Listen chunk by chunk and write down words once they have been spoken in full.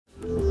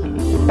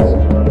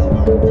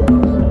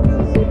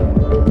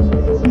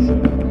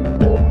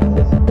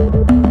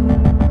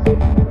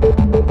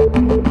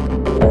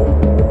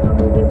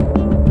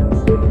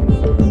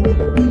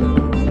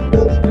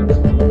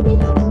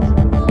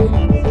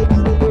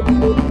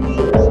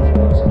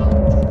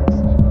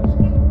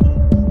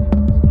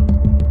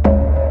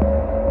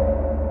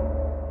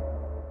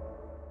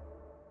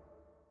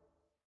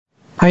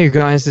Hi, you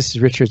guys. This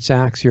is Richard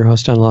Sachs, your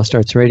host on Lost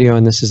Arts Radio,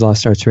 and this is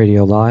Lost Arts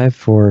Radio Live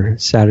for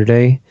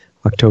Saturday,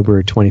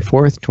 October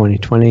 24th,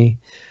 2020.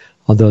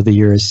 Although the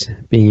year is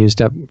being used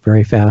up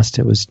very fast.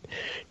 It was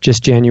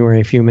just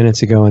January a few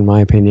minutes ago, in my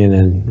opinion,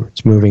 and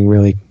it's moving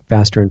really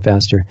faster and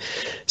faster.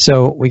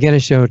 So we get a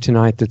show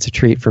tonight that's a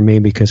treat for me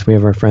because we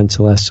have our friend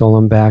Celeste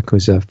Solum back,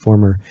 who's a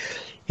former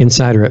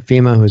insider at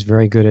FEMA, who's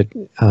very good at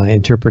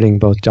interpreting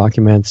both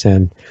documents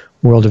and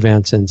world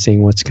events and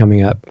seeing what's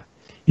coming up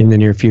in the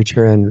near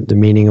future and the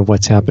meaning of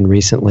what's happened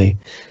recently.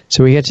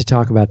 So we get to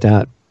talk about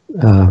that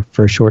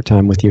for a short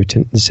time with you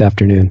this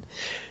afternoon.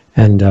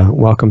 And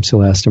welcome,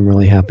 Celeste. I'm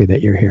really happy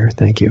that you're here.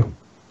 Thank you.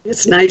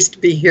 It's nice to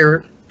be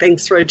here.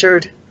 Thanks,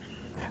 Richard.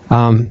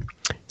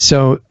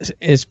 So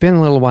it's been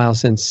a little while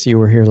since you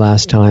were here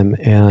last time,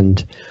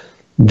 and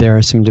there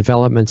are some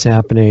developments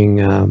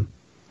happening.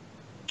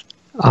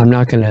 I'm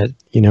not going to,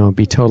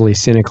 be totally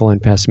cynical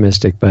and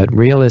pessimistic, but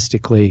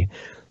realistically,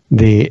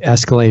 the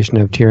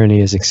escalation of tyranny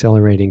is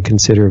accelerating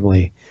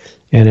considerably.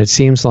 And it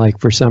seems like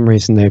for some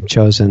reason they've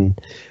chosen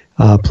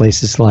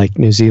places like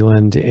New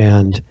Zealand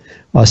and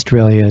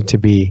Australia to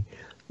be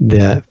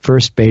the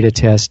first beta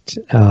test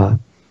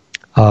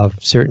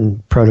of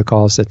certain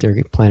protocols that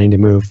they're planning to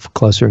move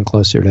closer and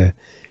closer to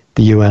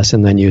the U.S.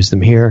 and then use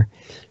them here.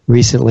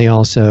 Recently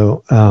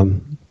also,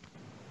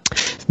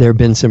 there have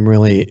been some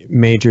really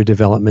major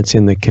developments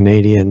in the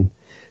Canadian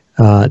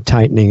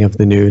tightening of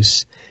the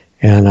noose.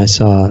 And I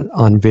saw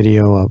on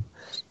video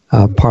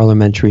a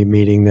parliamentary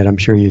meeting that I'm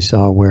sure you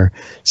saw where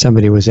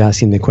somebody was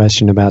asking the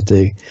question about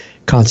the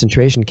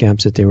concentration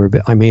camps that they were,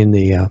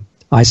 the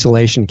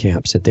isolation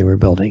camps that they were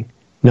building.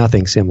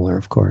 Nothing similar,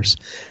 of course.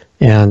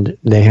 And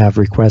they have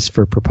requests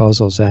for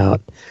proposals out,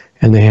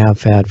 and they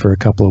have had for a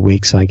couple of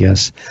weeks, I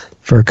guess,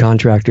 for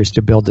contractors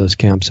to build those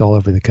camps all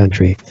over the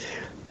country.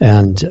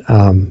 And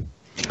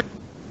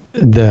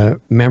the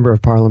member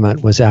of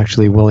parliament was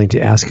actually willing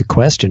to ask a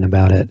question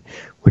about it,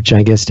 which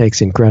I guess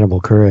takes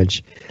incredible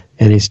courage.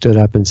 And he stood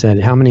up and said,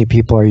 how many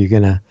people are you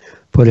going to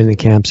put in the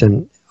camps?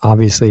 And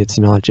obviously it's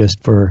not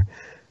just for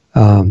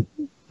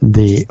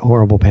the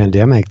horrible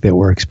pandemic that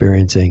we're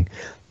experiencing,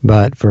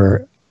 but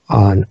for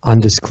an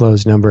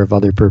undisclosed number of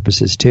other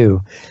purposes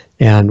too.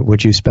 And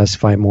would you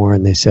specify more?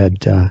 And they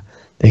said,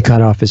 they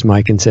cut off his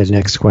mic and said,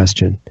 next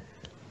question,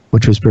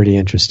 which was pretty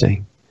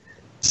interesting.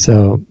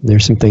 So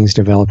there's some things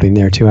developing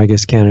there too. I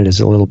guess Canada's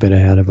a little bit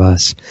ahead of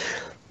us,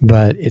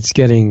 but it's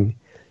getting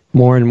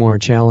more and more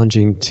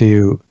challenging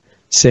to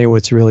say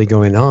what's really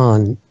going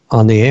on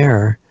the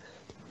air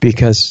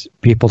because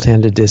people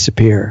tend to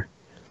disappear.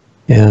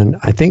 And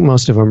I think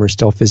most of them are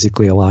still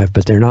physically alive,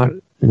 but they're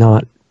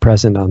not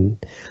present on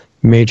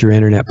major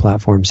internet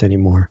platforms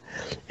anymore.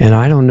 And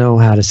I don't know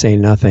how to say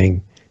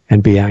nothing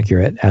and be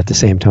accurate at the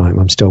same time.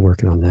 I'm still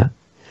working on that.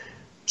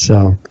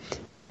 So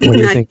what do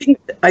you think?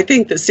 I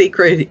think the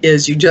secret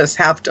is you just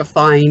have to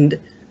find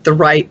the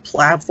right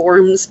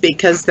platforms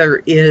because there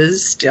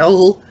is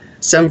still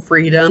some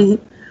freedom,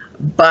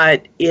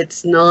 but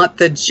it's not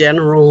the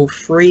general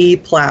free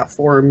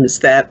platforms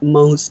that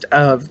most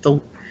of the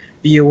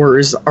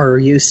viewers are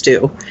used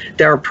to.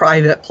 There are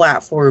private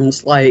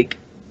platforms like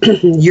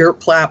your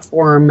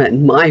platform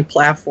and my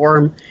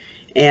platform,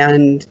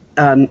 and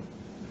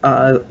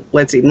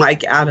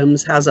Mike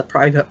Adams has a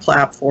private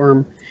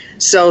platform.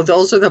 So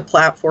those are the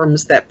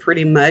platforms that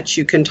pretty much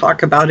you can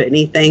talk about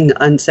anything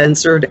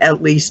uncensored,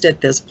 at least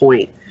at this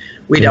point.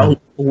 We don't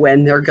know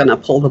when they're going to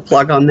pull the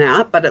plug on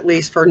that, but at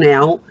least for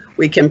now,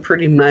 we can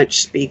pretty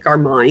much speak our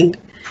mind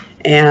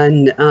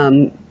and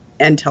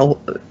tell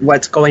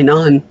what's going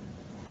on.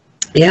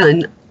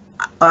 And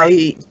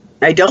I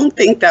don't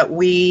think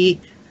I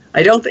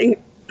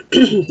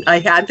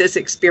had this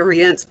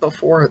experience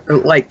before,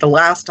 like the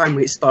last time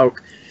we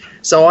spoke.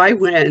 So I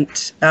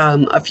went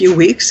a few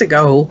weeks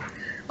ago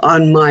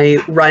on my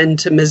run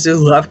to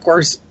Missoula. Of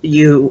course,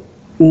 you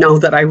know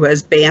that I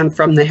was banned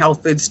from the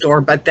health food store,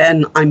 but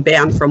then I'm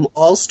banned from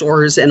all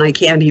stores, and I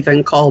can't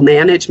even call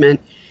management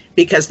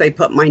because they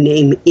put my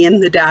name in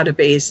the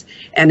database,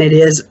 and it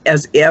is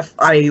as if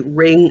I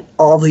ring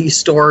all these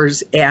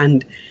stores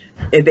and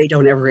they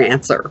don't ever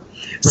answer.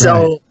 Right.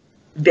 So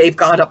they've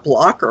got a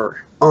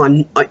blocker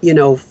on,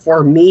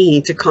 for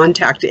me to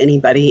contact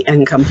anybody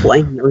and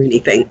complain or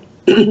anything.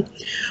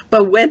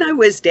 But when I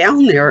was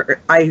down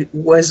there, I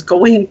was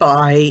going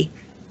by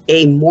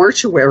a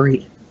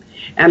mortuary,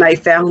 and I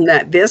found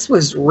that this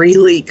was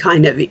really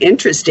kind of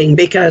interesting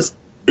because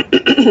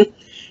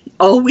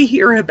all we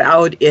hear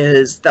about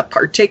is the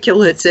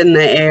particulates in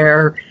the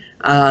air.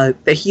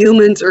 The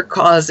humans are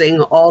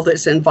causing all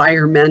this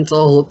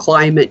environmental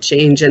climate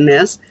change in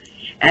this.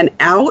 And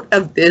out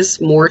of this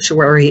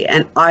mortuary,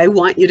 and I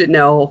want you to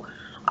know,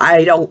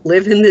 I don't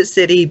live in the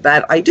city,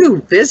 but I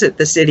do visit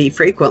the city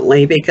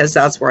frequently because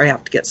that's where I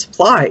have to get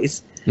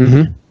supplies.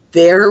 Mm-hmm.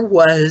 There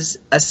was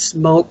a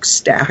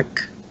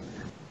smokestack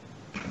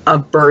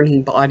of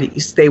burning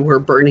bodies. They were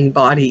burning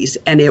bodies,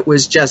 and it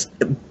was just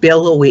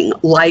billowing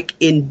like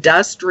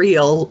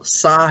industrial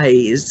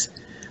size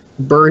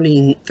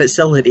burning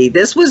facility.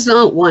 This was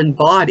not one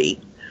body.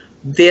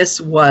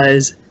 This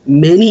was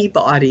many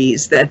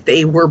bodies that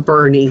they were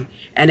burning,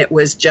 and it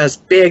was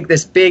just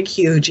this big,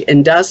 huge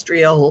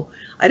industrial,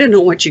 I don't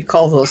know what you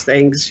call those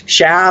things,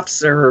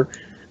 shafts or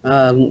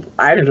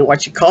I don't know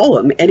what you call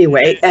them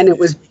anyway, and it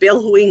was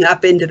billowing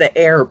up into the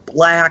air,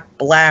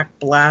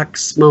 black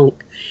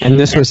smoke. And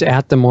this was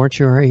at the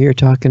mortuary you're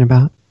talking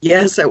about?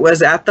 Yes, it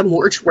was at the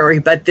mortuary,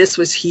 but this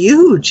was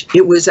huge.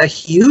 It was a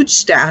huge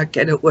stack,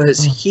 and it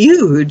was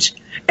huge,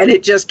 and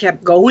it just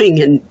kept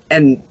going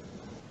and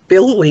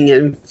billowing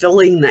and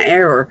filling the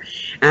air.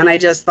 And I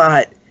just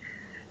thought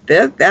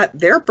that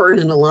they're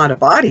burning a lot of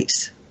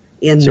bodies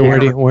in there.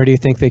 So where do you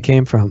think they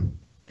came from?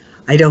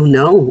 I don't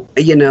know.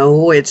 You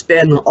know, it's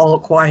been all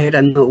quiet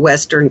on the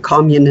Western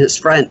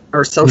Communist Front,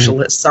 or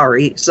Socialist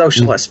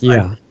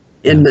Front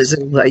in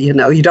Missoula. You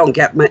know, you don't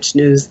get much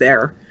news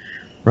there.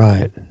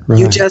 Right.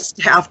 You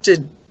just have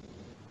to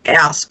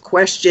ask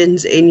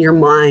questions in your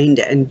mind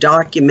and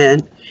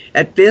document.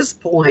 At this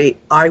point,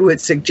 I would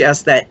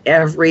suggest that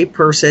every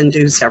person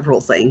do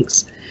several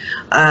things.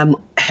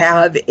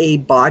 Have a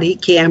body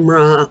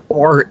camera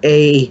or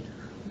a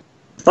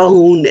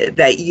phone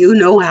that you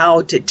know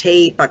how to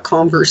tape a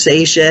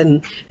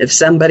conversation. If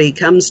somebody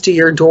comes to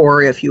your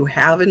door, if you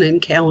have an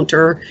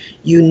encounter,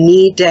 you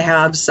need to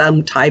have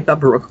some type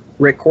of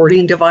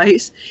recording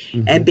device.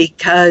 And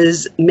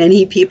because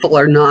many people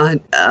are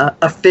not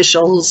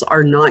officials,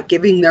 are not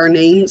giving their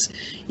names,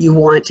 you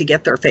want to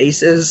get their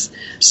faces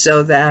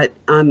so that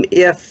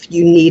if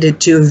you needed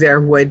to,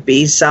 there would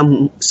be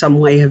some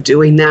way of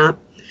doing that.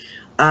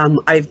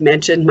 I've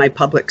mentioned my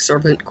public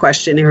servant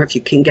questionnaire, if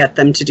you can get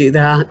them to do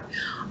that.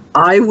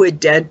 I would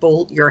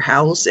deadbolt your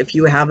house. If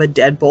you have a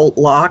deadbolt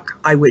lock,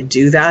 I would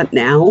do that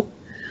now.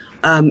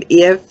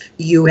 If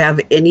you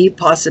have any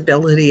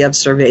possibility of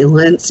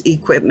surveillance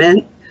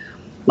equipment,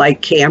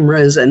 like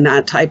cameras and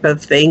that type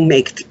of thing,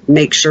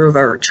 make sure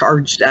they're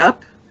charged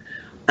up,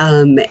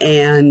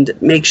 and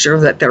make sure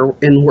that they're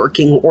in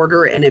working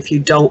order. And if you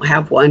don't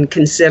have one,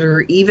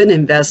 consider even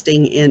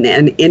investing in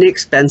an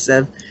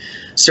inexpensive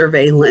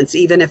surveillance,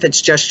 even if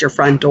it's just your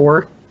front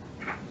door,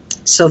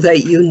 so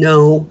that you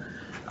know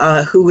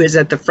who is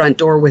at the front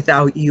door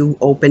without you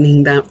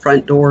opening that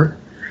front door.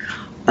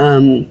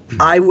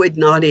 I would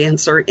not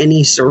answer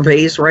any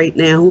surveys right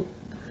now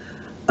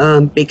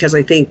because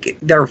I think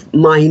they're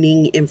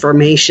mining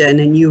information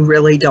and you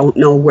really don't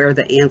know where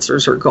the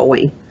answers are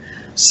going.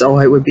 So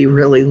I would be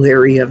really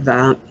leery of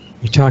that.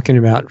 You're talking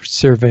about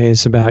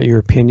surveys about your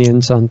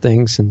opinions on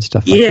things and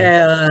stuff like that?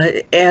 Yeah,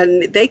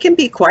 and they can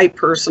be quite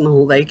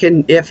personal. They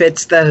can, if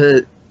it's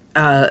the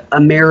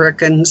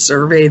American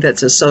survey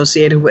that's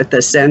associated with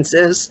the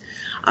census,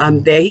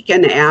 they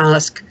can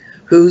ask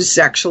who's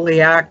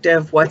sexually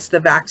active, what's the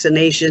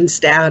vaccination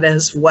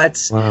status,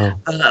 what are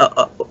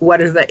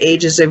the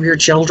ages of your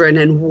children,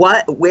 and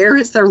where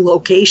is their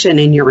location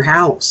in your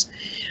house.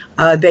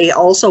 They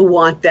also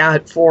want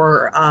that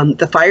for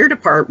the fire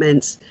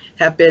departments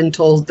have been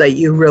told that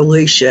you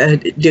really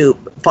should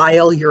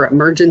file your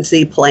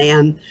emergency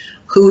plan,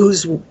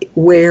 who's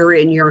where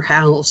in your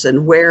house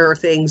and where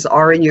things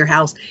are in your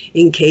house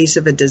in case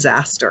of a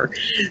disaster.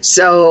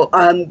 So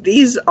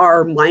these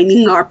are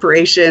mining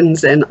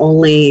operations and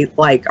only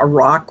like a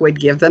rock would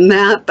give them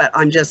that, but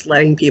I'm just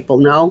letting people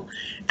know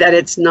that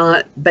it's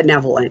not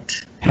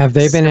benevolent. Have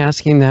they been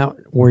asking that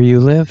where you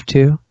live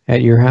too,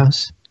 at your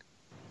house?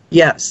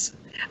 Yes.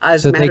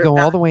 So they go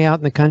all the way out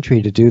in the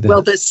country to do that?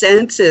 Well, the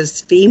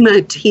census,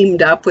 FEMA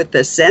teamed up with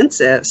the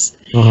census,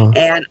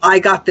 and I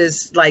got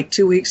this like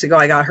 2 weeks ago.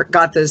 I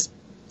got this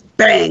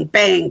bang,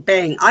 bang,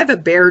 bang. I have a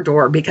bear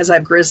door because I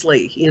have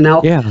grizzly, you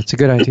know? Yeah, that's a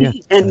good idea.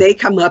 And they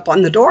come up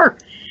on the door.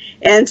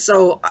 And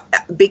so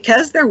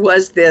because there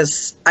was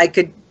this, I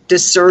could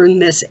discern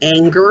this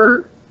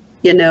anger,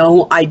 you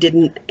know, I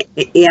didn't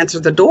answer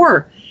the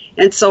door.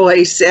 And so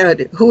I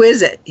said, who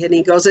is it? And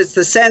he goes, it's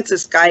the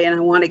census guy, and I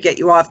want to get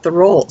you off the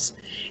rolls.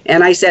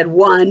 And I said,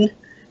 one.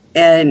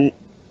 And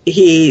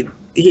he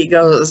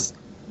goes,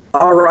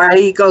 all right.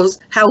 He goes,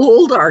 how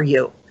old are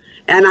you?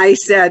 And I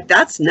said,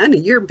 that's none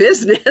of your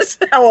business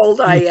how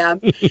old I am.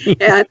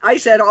 And I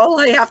said, all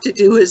I have to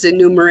do is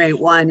enumerate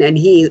one. And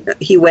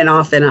he went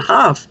off in a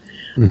huff.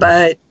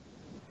 But,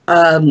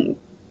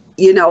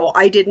 you know,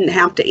 I didn't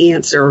have to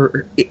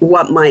answer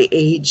what my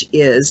age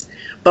is.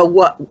 But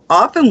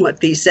what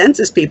these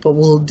census people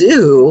will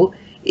do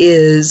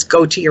is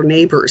go to your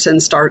neighbors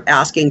and start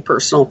asking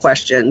personal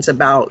questions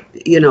about,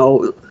 you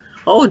know,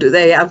 oh, do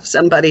they have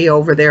somebody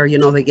over there? You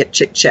know, they get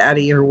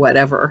chit-chatty or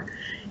whatever.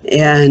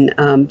 And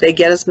they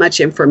get as much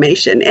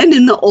information. And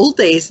in the old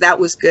days, that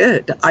was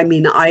good. I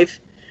mean,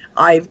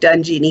 I've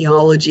done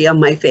genealogy on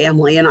my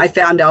family, and I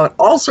found out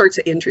all sorts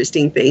of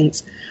interesting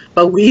things.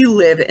 But we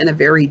live in a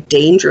very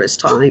dangerous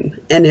time,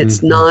 and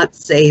it's not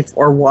safe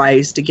or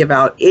wise to give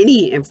out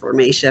any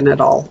information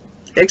at all,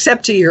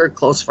 except to your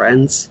close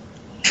friends.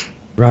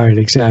 Right,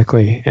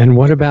 exactly. And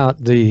what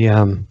about the,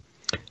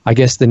 I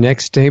guess the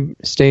next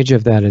stage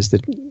of that is the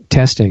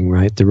testing,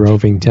 right? The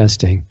roving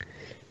testing.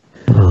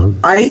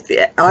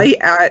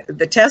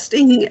 The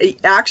testing,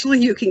 actually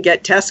you can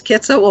get test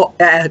kits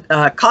at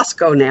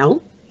Costco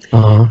now.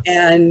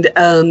 And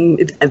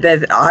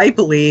that I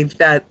believe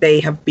that they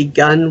have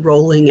begun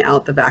rolling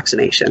out the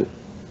vaccination.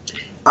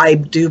 I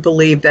do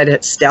believe that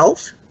it's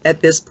stealth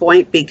at this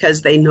point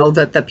because they know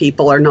that the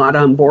people are not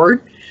on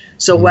board.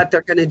 So what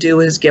they're going to do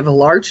is give a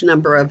large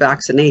number of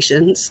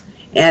vaccinations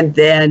and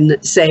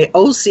then say,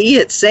 oh, see,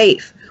 it's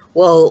safe.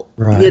 Well,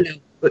 you know,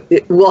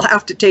 we'll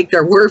have to take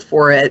their word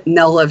for it. And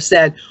they'll have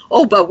said,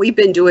 oh, but we've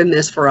been doing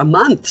this for a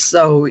month.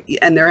 So,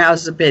 and there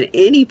hasn't been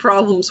any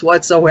problems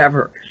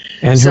whatsoever.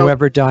 And so,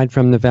 whoever died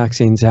from the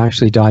vaccines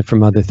actually died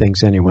from other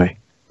things anyway.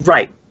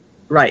 Right.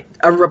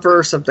 A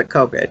reverse of the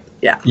COVID.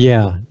 Yeah.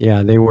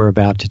 Yeah. They were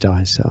about to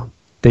die, so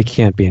they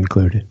can't be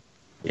included.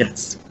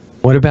 Yes.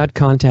 What about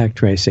contact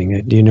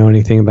tracing? Do you know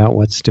anything about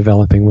what's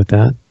developing with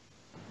that?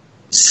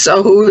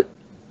 So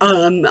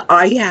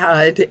I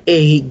had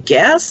a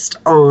guest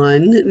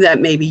on that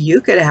maybe you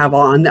could have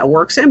on that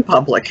works in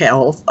public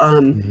health.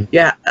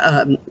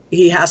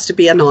 He has to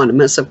be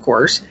anonymous, of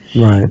course.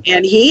 Right.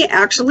 And he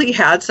actually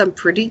had some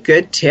pretty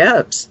good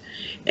tips.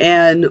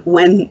 And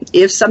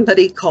if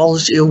somebody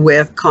calls you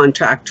with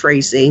contact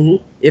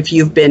tracing, if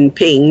you've been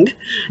pinged,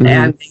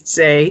 and they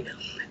say,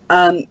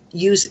 and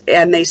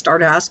they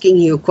start asking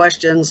you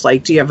questions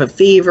like, do you have a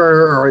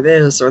fever or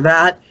this or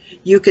that?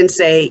 You can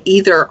say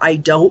either I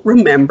don't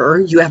remember,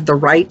 you have the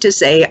right to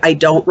say I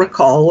don't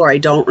recall or I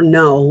don't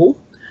know,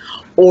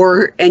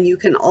 and you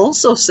can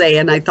also say,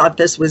 and I thought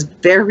this was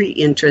very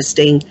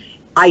interesting,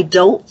 I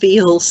don't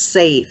feel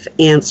safe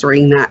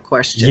answering that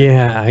question.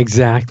 Yeah,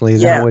 exactly.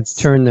 Yes. That would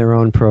turn their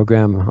own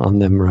program on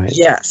them, right?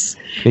 Yes.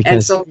 Because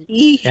and so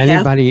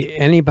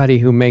anybody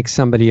who makes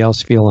somebody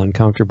else feel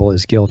uncomfortable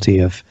is guilty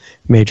of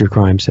major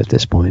crimes at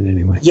this point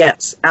anyway.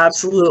 Yes,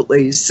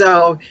 absolutely.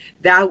 So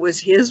that was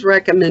his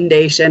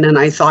recommendation, and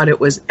I thought it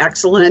was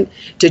excellent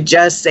to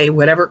just say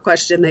whatever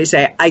question they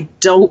say, I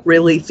don't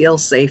really feel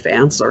safe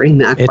answering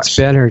that question. It's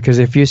better because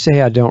if you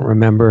say I don't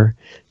remember,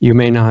 you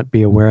may not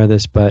be aware of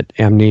this, but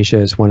amnesia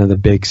is one of the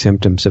big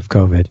symptoms of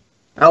COVID.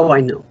 Oh,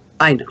 I know.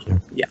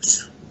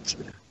 Yes.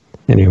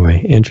 Anyway,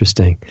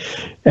 interesting.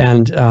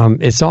 And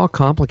it's all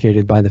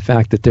complicated by the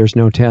fact that there's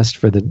no test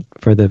for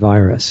the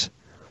virus.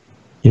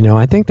 You know,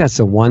 I think that's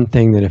the one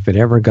thing that if it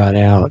ever got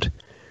out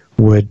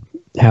would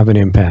have an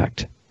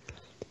impact.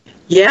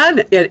 Yeah,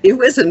 it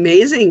was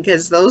amazing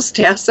because those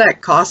tests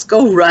at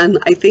Costco run,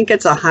 I think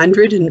it's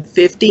 $159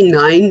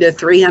 to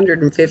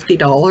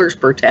 $350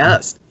 per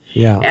test.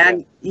 Yeah.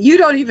 And you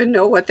don't even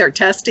know what they're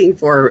testing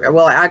for.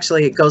 Well,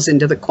 actually, it goes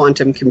into the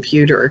quantum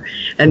computer,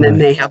 and then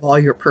they have all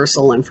your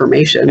personal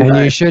information. And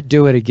you should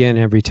do it again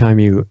every time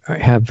you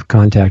have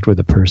contact with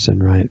a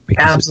person, right?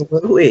 Because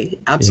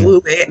absolutely. Yeah.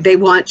 They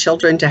want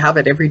children to have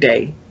it every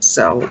day.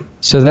 So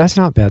that's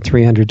not bad,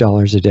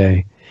 $300 a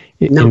day.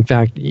 No. In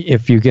fact,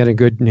 if you get a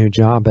good new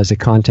job as a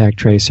contact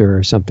tracer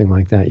or something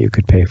like that, you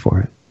could pay for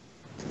it.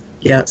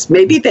 Yes,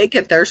 maybe they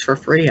get theirs for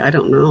free. I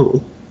don't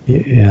know.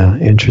 Yeah,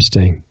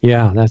 interesting.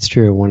 Yeah, that's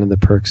true. One of the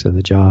perks of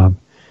the job.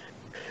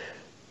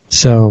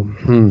 So,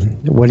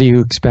 what do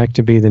you expect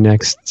to be the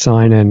next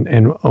sign?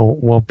 And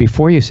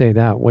before you say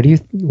that, what do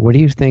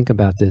you think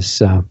about this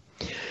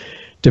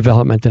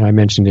development that I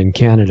mentioned in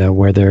Canada,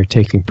 where they're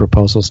taking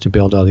proposals to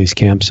build all these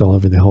camps all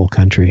over the whole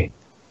country?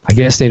 I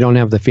guess they don't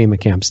have the FEMA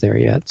camps there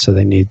yet, so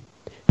they need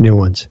new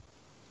ones.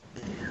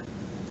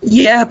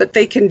 Yeah, but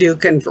they can do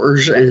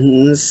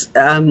conversions.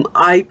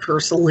 I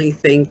personally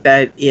think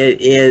that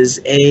it is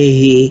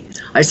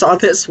I saw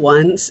this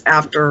once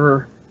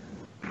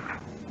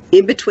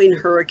in between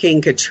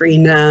Hurricane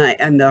Katrina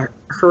and the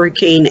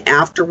hurricane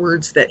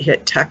afterwards that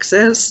hit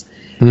Texas.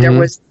 There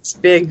was this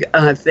big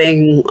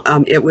thing.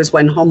 It was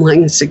when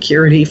Homeland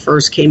Security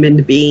first came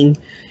into being,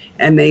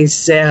 and they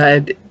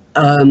said,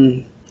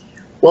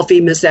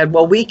 FEMA said,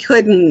 well, we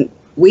couldn't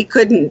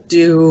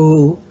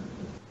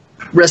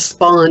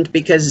respond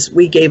because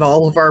we gave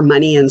all of our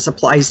money and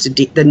supplies to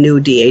the new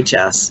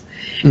DHS,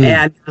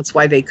 and that's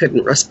why they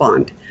couldn't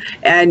respond.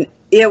 And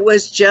it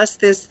was just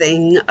this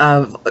thing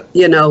of,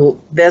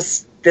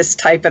 this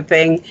type of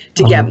thing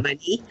to get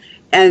money.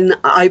 And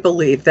I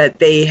believe that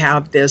they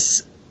have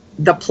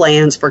the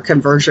plans for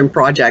conversion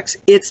projects.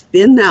 It's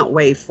been that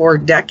way for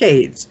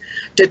decades,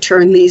 to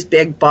turn these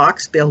big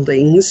box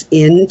buildings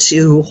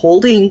into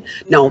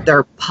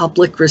they're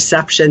public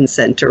reception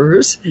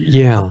centers.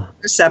 Yeah.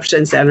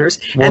 Reception centers.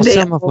 Well, and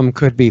some of them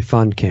could be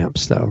fun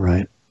camps though,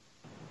 right?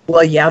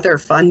 Well, yeah, they're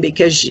fun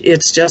because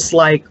it's just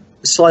like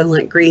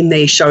Soylent Green.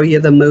 They show you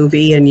the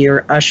movie and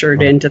you're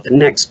ushered into the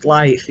next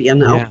life,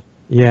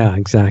 Yeah,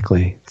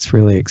 exactly. It's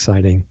really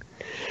exciting.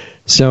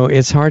 So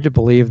it's hard to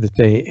believe that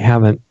they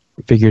haven't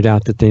figured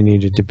out that they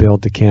needed to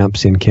build the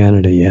camps in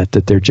Canada yet,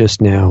 that they're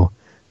just now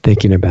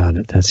thinking about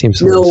it. That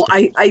seems no.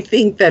 I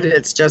think that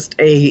it's just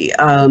a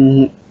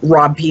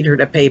rob Peter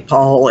to pay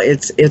Paul.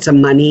 It's a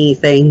money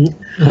thing.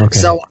 Okay.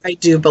 So I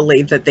do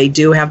believe that they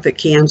do have the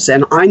camps,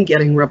 and I'm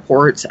getting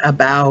reports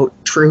about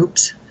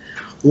troops,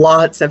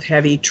 lots of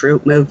heavy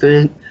troop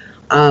movement,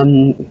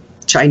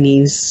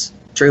 Chinese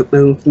troop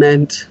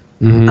movement.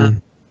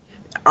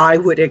 I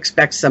would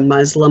expect some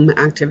Muslim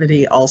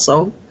activity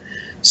also.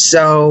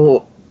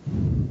 So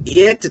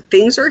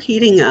things are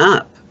heating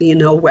up.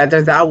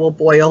 Whether that will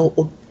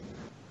boil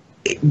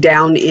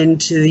down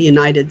into the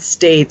United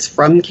States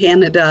from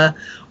Canada,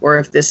 or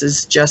if this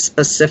is just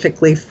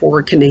specifically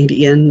for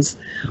Canadians,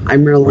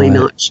 I'm really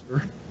not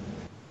sure.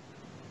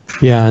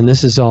 Yeah, and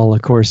this is all,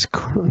 of course,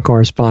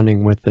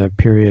 corresponding with the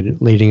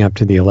period leading up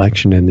to the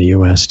election in the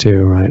U.S.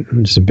 too, right?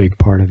 It's a big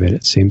part of it,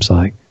 it seems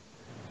like.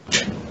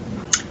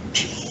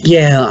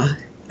 Yeah.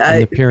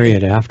 And the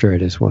period after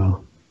it as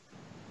well.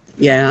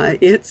 Yeah,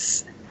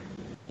 it's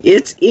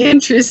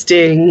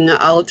interesting,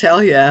 I'll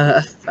tell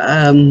you.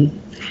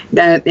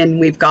 And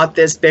we've got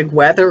this big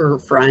weather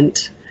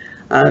front,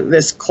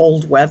 this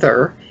cold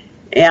weather.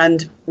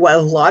 And what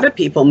a lot of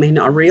people may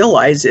not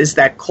realize is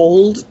that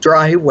cold,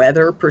 dry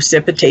weather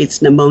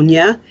precipitates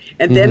pneumonia.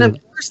 And then,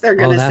 of course, they're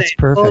going to say,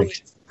 perfect. Oh,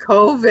 it's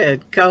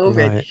COVID.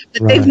 Right,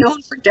 but they've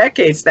known for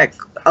decades that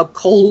a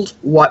cold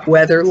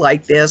weather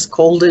like this,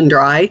 cold and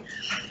dry,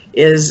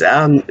 is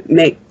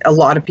make a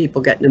lot of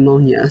people get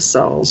pneumonia.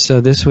 So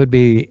this would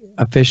be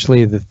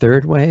officially the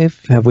third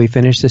wave? Have we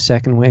finished the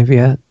second wave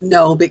yet?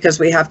 No, because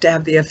we have to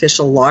have the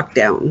official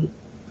lockdown,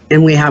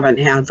 and we haven't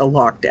had the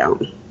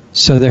lockdown.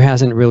 So there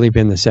hasn't really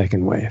been the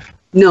second wave?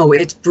 No,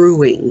 it's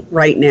brewing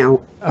right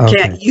now.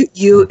 Okay.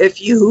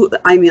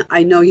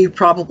 I know you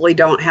probably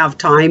don't have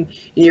time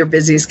in your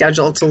busy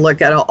schedule to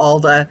look at all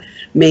the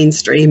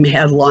mainstream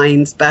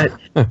headlines, but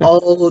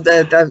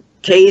the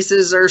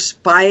cases are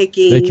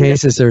spiking. The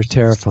cases are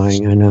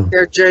terrifying, I know.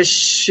 They're just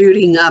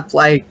shooting up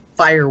like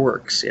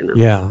fireworks,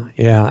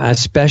 Yeah,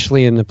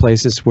 especially in the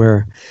places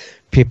where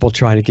people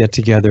try to get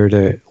together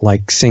to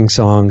like sing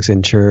songs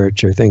in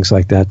church or things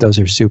like that. Those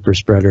are super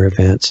spreader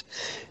events.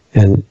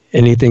 And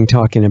anything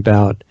talking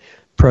about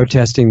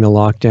protesting the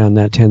lockdown,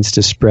 that tends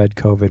to spread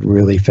COVID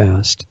really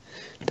fast.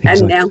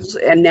 And now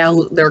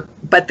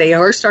they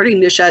are starting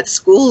to shut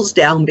schools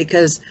down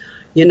because,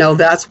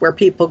 that's where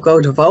people go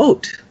to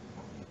vote.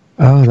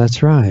 Oh,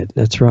 that's right.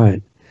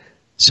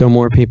 So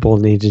more people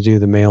need to do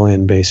the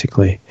mail-in,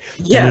 basically.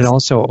 Yes. And it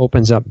also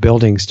opens up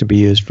buildings to be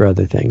used for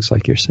other things,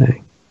 like you're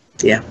saying.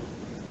 Yeah.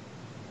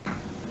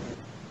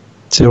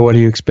 So what do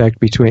you expect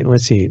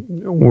let's see,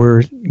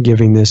 we're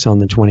giving this on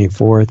the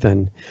 24th,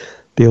 and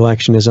the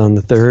election is on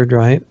the 3rd,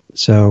 right?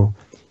 So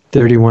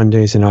 31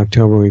 days in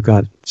October, we've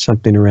got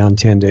something around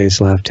 10 days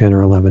left, 10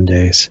 or 11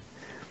 days.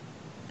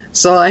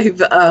 So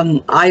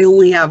I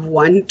only have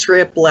one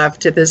trip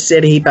left to the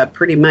city, but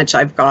pretty much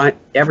I've got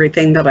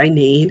everything that I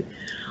need.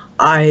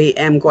 I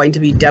am going to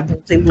be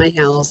deadbolting my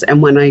house,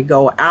 and when I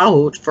go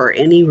out for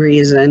any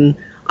reason,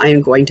 I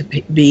am going to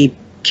be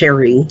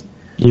carrying.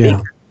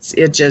 Yeah.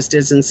 It just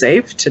isn't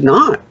safe to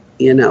not,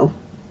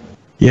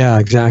 Yeah,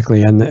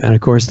 exactly. And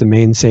of course, the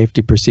main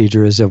safety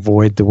procedure is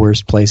avoid the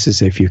worst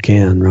places if you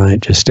can, right?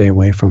 Just stay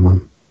away from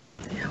them.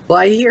 Well,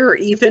 I hear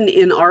even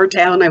in our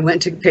town, I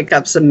went to pick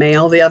up some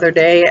mail the other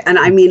day, and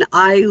I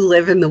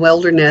live in the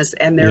wilderness,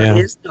 and there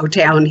is no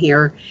town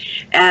here.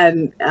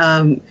 And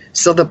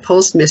so the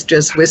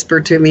postmistress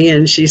whispered to me,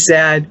 and she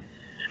said,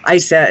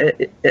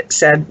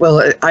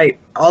 well,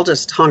 I'll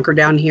just hunker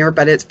down here,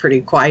 but it's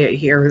pretty quiet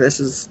here. This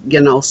is,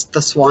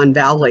 the Swan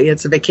Valley.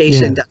 It's a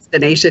vacation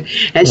destination.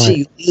 And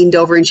she leaned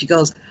over and she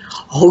goes,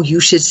 oh, you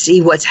should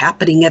see what's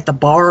happening at the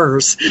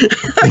bars.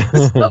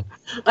 So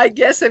I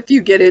guess if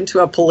you get into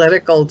a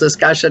political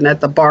discussion at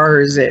the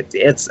bars,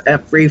 it's a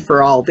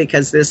free-for-all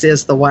because this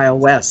is the Wild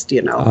West,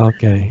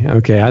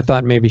 Okay. I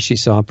thought maybe she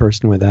saw a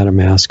person without a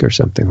mask or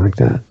something like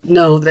that.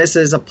 No, this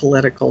is a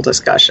political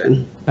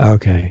discussion.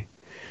 Okay.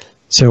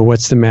 So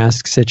what's the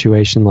mask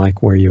situation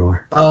like where you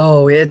are?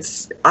 Oh,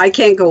 I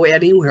can't go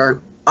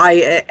anywhere.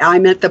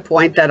 I'm at the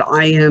point that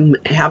I am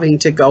having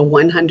to go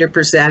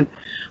 100%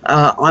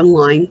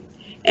 online,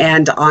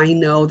 and I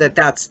know that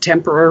that's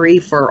temporary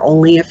for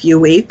only a few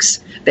weeks.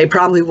 They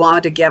probably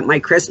want to get my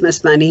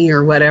Christmas money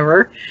or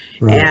whatever,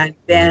 and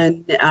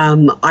then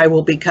I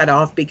will be cut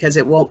off because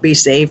it won't be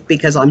safe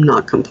because I'm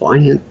not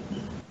compliant.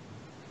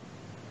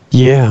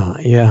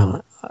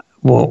 Yeah.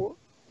 Well,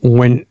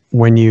 when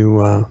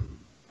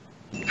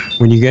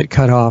you get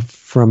cut off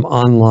from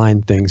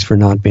online things for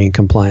not being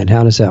compliant,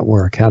 how does that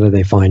work? How do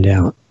they find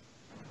out?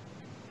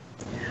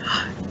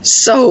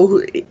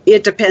 So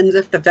it depends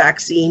if the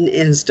vaccine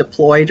is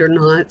deployed or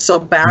not. So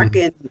back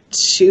in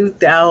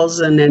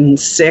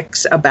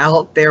 2006,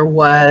 there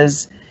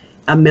was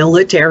a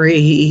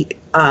military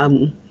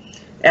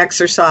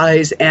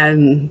exercise,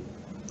 and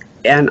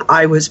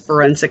I was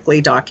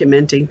forensically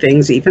documenting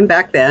things even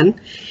back then.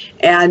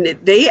 And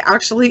they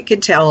actually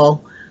could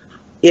tell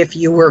if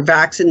you were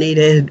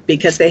vaccinated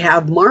because they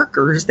have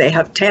markers, they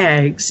have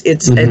tags.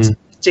 It's a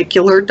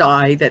particular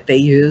dye that they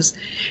use,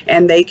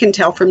 and they can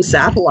tell from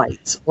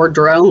satellites or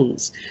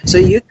drones. So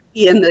you can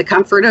be in the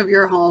comfort of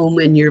your home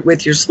and you're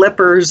with your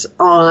slippers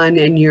on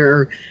and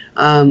you're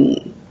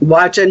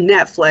watching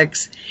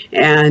Netflix,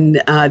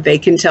 and they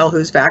can tell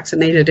who's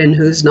vaccinated and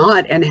who's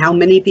not, and how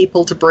many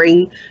people to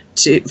bring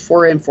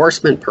for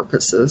enforcement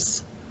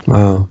purposes.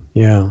 Wow,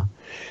 yeah.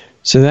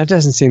 So that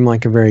doesn't seem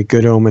like a very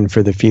good omen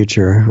for the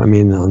future. I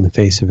mean, on the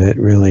face of it,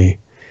 really.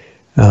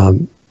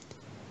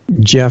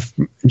 Jeff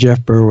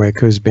Berwick,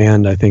 who's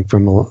banned, I think,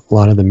 from a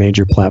lot of the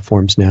major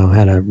platforms now,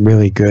 had a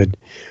really good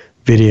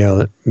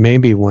video,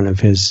 maybe one of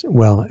his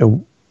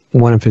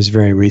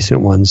very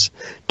recent ones,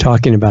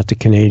 talking about the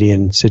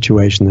Canadian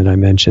situation that I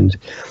mentioned,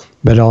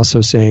 but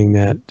also saying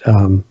that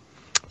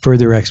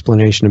further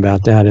explanation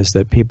about that is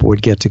that people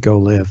would get to go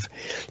live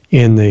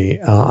in the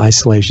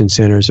isolation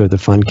centers or the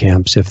fun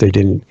camps if they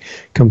didn't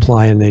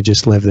comply, and they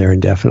just live there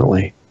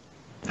indefinitely.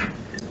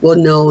 Well,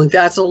 no,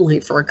 that's only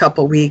for a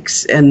couple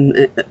weeks,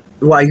 and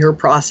while you're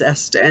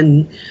processed,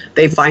 and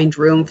they find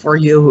room for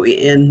you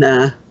in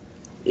the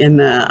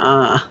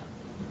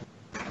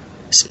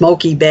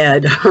smoky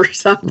bed or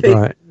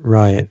something.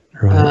 Right.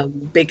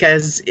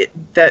 Because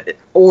I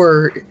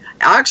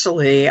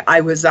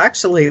was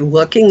actually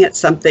looking at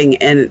something,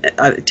 and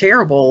a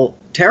terrible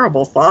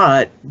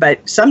thought,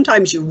 but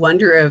sometimes you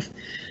wonder if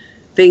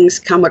things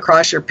come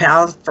across your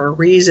path for a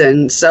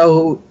reason.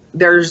 So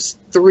there's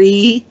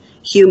 3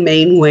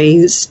 humane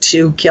ways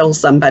to kill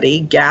somebody.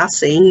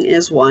 Gassing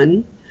is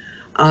one,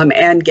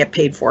 and get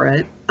paid for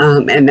it,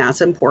 and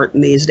that's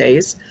important these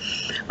days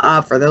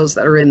for those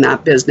that are in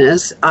that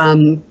business.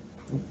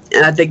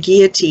 The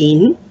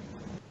guillotine,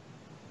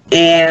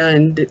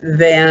 and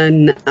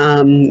then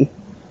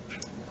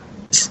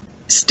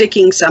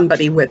sticking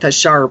somebody with a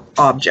sharp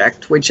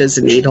object, which is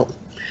a needle.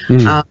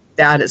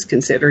 That is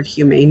considered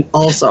humane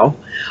also.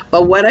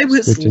 But what I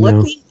was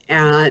looking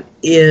at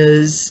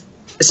is,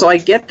 so I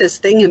get this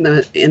thing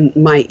in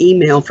my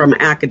email from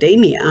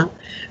academia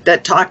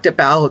that talked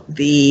about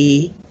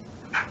the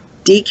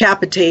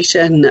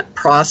decapitation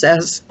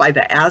process by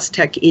the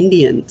Aztec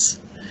Indians,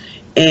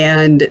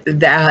 and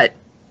that,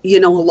 a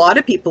lot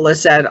of people have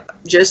said,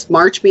 just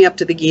march me up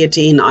to the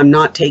guillotine, I'm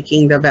not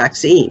taking the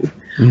vaccine.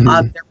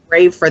 They're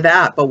brave for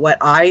that, but what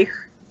I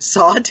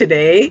saw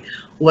today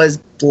was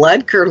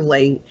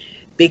blood-curdling,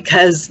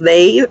 because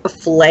they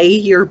flay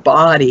your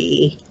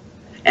body,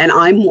 and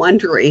I'm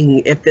wondering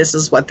if this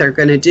is what they're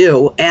going to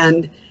do.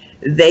 And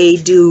they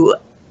do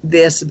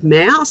this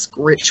mask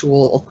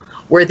ritual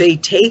where they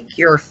take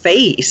your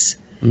face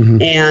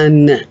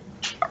and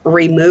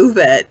remove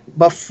it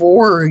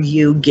before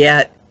you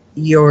get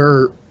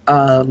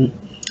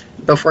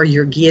before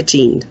you're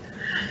guillotined.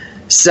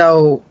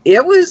 So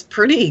it was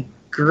pretty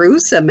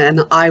gruesome,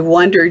 and I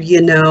wondered,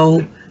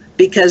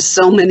 because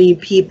so many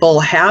people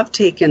have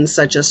taken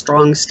such a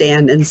strong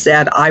stand and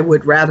said, I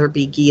would rather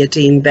be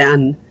guillotined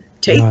than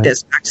take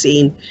this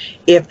vaccine,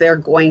 if they're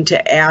going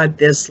to add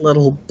this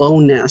little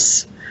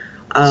bonus.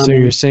 So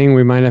you're saying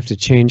we might have to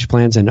change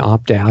plans and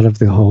opt out of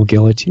the whole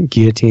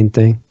guillotine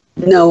thing?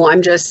 No,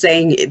 I'm just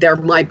saying there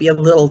might be a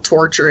little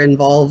torture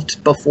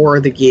involved before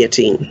the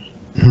guillotine.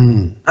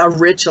 A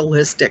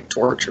ritualistic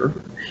torture.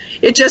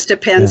 It just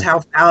depends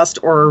how fast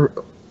or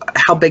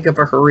how big of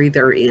a hurry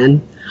they're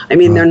in. I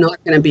mean, they're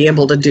not going to be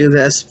able to do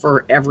this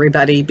for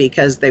everybody,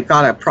 because they've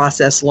got to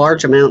process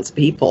large amounts of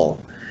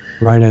people.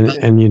 Right,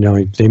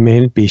 and they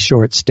may be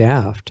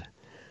short-staffed.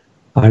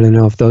 I don't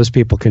know if those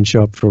people can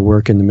show up for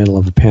work in the middle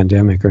of a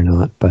pandemic or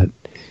not, but it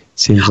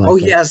seems like... Oh,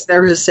 yes,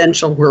 they're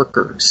essential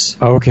workers.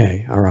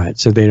 Okay, all right,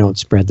 so they don't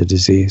spread the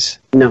disease.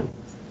 No,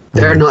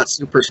 they're not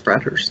super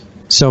spreaders.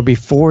 So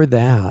before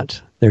that,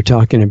 they're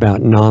talking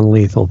about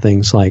non-lethal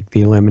things like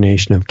the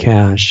elimination of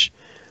cash,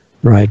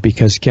 right?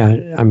 Because,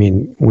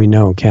 we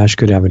know cash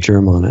could have a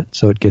germ on it,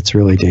 so it gets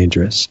really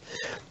dangerous.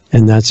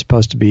 And that's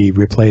supposed to be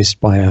replaced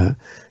by a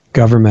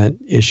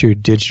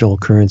government-issued digital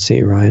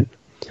currency, right?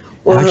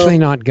 Well, actually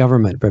not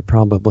government, but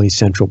probably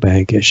central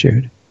bank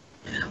issued.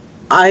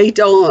 I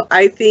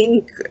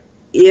think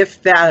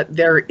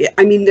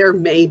there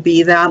may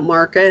be that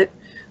market,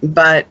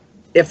 but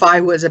if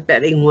I was a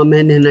betting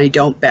woman, and I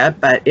don't bet,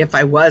 but if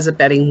I was a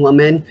betting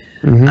woman,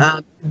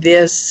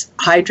 this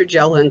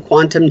hydrogel and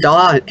quantum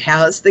dot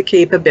has the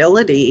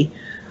capability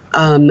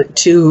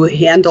to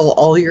handle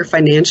all your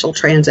financial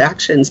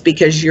transactions,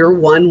 because you're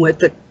one with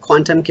the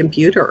quantum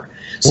computer.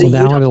 So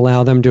that would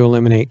allow them to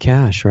eliminate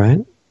cash, right?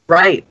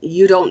 Right.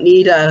 You don't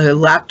need a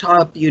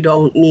laptop. You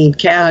don't need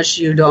cash.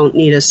 You don't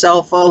need a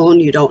cell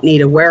phone. You don't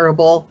need a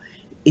wearable.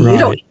 You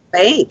don't need a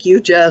bank. You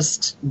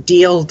just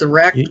deal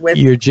direct with...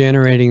 You're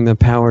generating the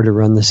power to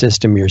run the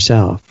system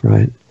yourself,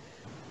 right?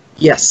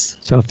 Yes.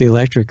 So if the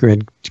electric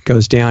grid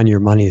goes down, your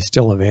money is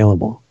still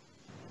available.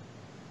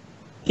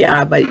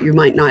 Yeah, but you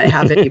might not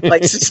have any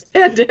place to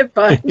spend it.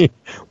 But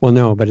well,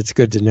 no, but it's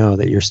good to know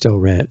that you're still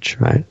rich,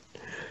 right?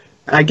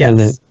 I guess. And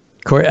that,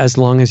 as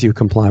long as you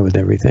comply with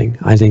everything.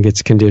 I think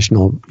it's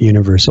conditional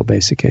universal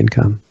basic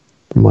income,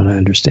 from what I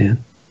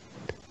understand.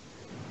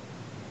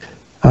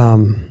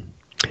 And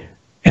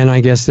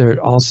I guess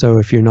there also,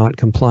 if you're not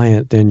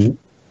compliant, then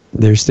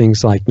there's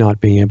things like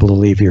not being able to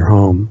leave your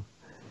home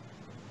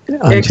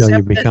until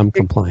you become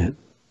compliant.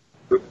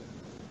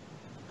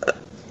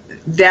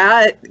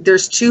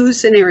 There's 2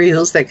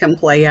 scenarios that can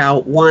play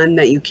out. One,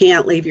 that you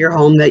can't leave your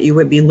home, that you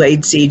would be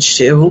laid siege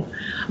to.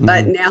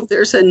 But now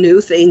there's a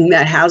new thing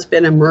that has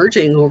been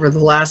emerging over the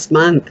last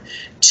month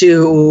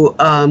to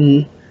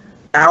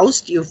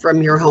oust you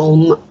from your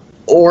home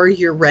or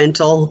your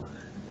rental,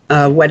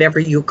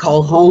 whatever you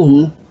call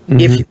home,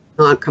 if you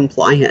not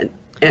compliant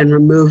and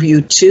remove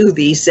you to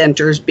these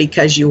centers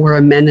because you were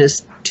a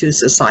menace to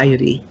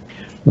society.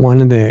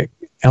 One of the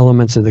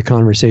elements of the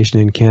conversation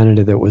in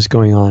Canada that was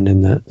going on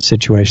in the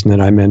situation that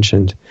I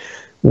mentioned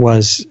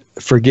was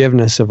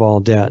forgiveness of all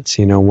debts.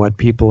 You know, what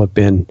people have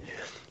been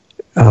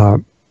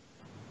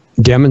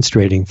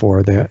demonstrating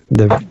for the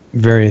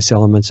various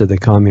elements of the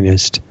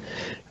communist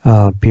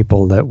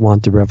people that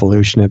want the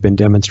revolution have been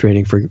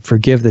demonstrating for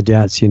forgive the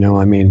debts. You know,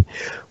 I mean,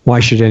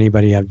 why should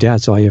anybody have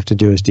debts? All you have to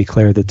do is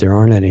declare that there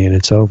aren't any and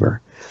it's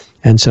over.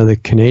 And so the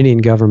Canadian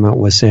government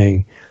was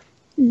saying,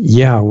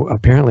 yeah,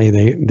 apparently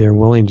they're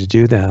willing to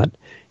do that.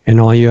 And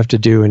all you have to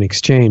do in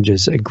exchange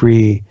is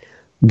agree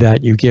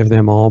that you give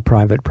them all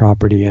private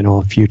property and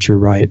all future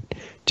right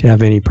to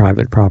have any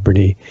private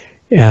property.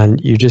 And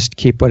you just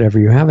keep whatever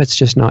you have. It's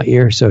just not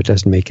yours, so it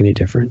doesn't make any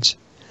difference.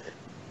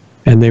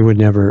 And they would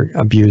never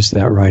abuse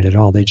that right at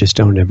all. They just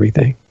owned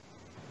everything.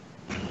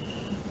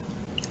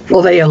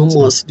 Well, they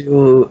almost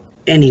do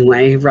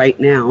anyway right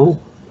now.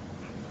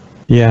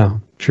 Yeah,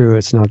 true.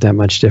 It's not that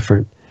much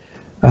different.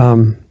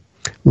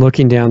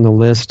 Looking down the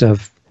list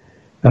of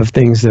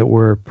things that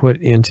were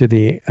put into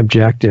the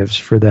objectives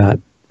for that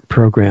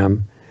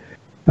program,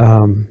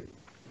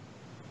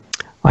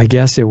 I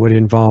guess it would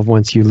involve,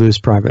 once you lose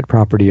private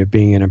property, of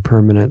being in a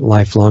permanent,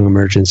 lifelong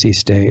emergency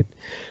state.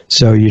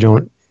 So you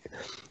don't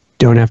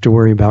have to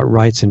worry about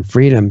rights and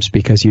freedoms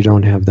because you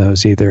don't have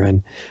those either.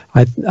 And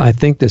I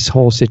think this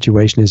whole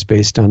situation is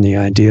based on the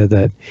idea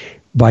that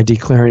by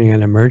declaring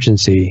an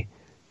emergency,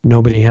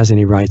 nobody has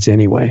any rights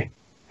anyway,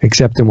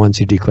 except the ones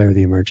who declare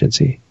the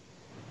emergency.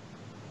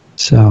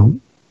 So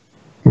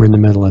we're in the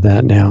middle of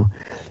that now.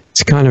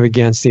 It's kind of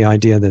against the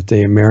idea that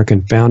the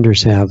American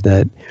founders have,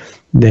 that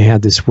they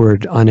had this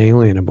word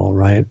unalienable,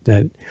 right?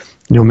 That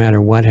no matter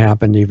what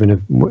happened, even if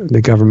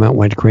the government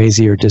went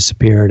crazy or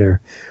disappeared or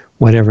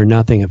whatever,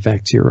 nothing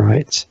affects your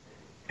rights.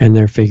 And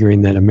they're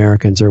figuring that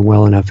Americans are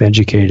well enough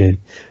educated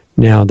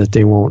now that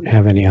they won't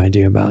have any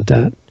idea about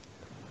that.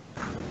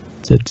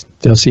 That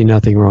they'll see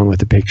nothing wrong with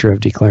the picture of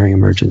declaring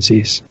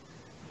emergencies.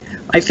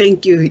 I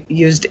think you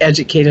used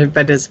educated,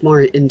 but it's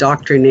more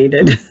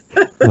indoctrinated.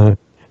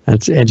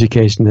 That's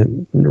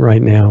education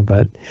right now,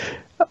 but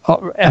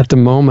at the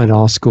moment,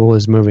 all school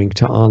is moving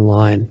to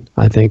online,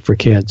 I think, for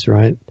kids,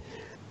 right?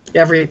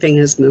 Everything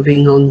is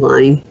moving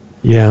online.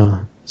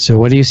 Yeah. So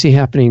what do you see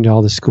happening to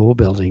all the school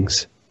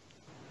buildings?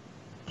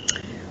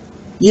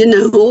 You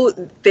know,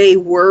 they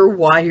were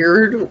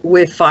wired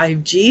with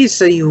 5G,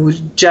 so you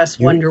would just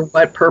wonder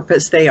what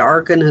purpose they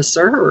are going to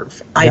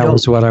serve. That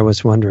was what I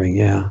was wondering,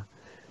 yeah.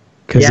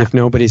 Because if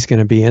nobody's going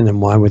to be in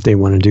them, why would they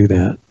want to do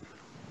that?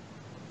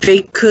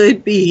 They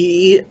could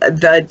be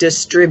the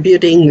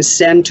distributing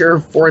center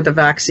for the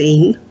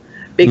vaccine,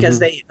 because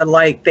they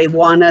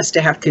want us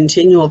to have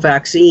continual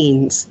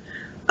vaccines.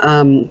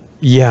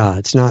 Yeah,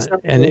 it's not.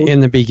 And in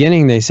the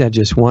beginning, they said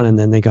just one, and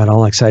then they got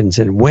all excited and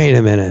said, "Wait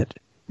a minute,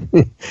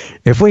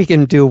 if we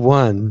can do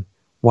one,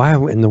 why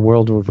in the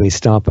world would we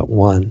stop at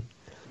one?"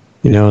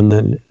 You know, and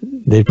then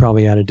they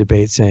probably had a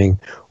debate saying,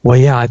 "Well,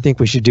 yeah, I think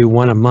we should do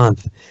one a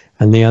month,"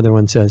 and the other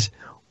one says,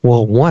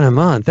 "Well, one a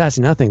month, that's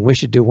nothing. We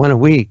should do one a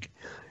week."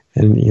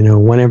 And, you know,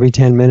 one every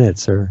 10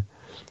 minutes, or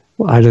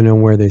I don't know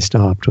where they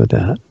stopped with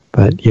that.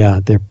 But,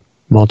 yeah, they're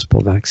multiple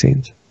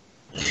vaccines.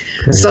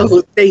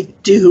 So they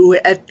do,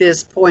 at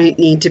this point,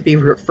 need to be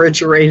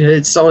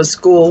refrigerated. So a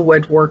school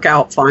would work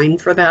out fine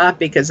for that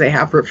because they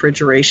have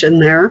refrigeration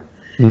there.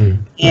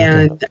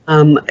 And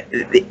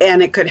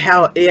it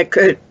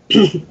could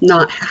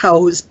not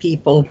house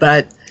people,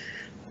 but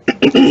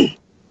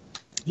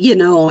you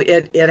know,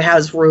 it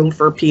has room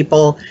for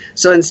people.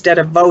 So instead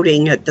of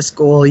voting at the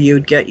school,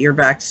 you'd get your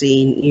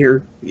vaccine,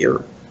 your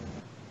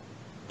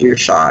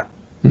shot.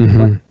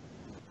 Mm-hmm.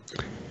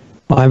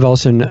 Well, I've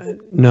also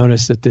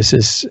noticed that this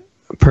is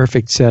a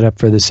perfect setup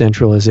for the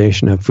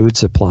centralization of food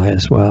supply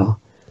as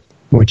well,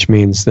 which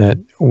means that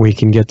we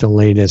can get the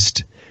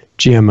latest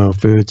GMO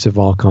foods of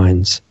all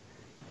kinds,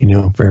 you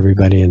know, for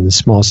everybody, and the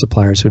small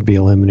suppliers would be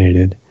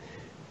eliminated.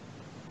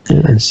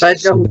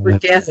 But don't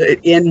forget,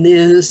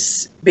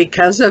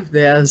 because of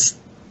this,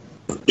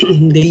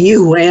 the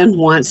UN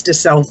wants to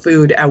sell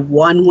food at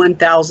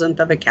 1/1000th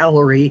of a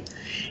calorie,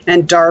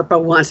 and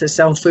DARPA wants to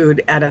sell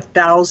food at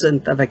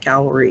 1,000th of a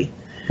calorie.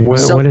 What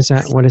does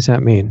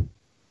that mean?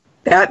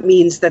 That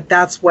means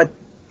that's what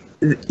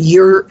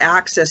your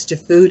access to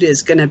food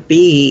is going to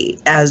be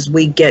as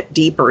we get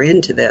deeper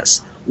into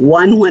this.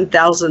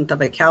 1/1000th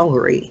of a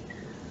calorie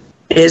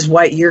is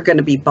what you're going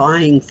to be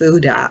buying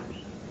food at.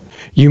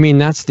 You mean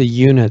that's the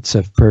units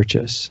of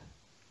purchase?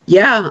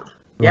 Yeah, right?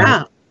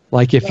 Yeah.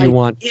 Like if you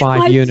want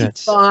 5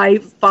 units.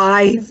 $5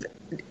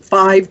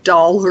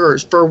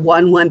 for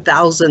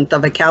 1/1000th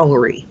of a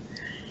calorie.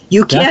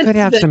 You can't. That could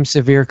have some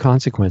severe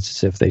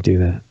consequences if they do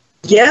that.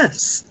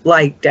 Yes,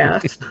 like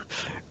death.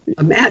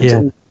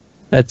 Imagine. Yeah.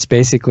 That's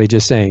basically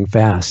just saying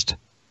fast.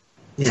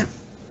 Yeah.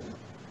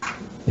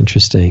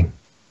 Interesting.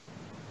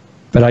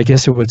 But I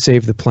guess it would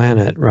save the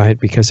planet, right?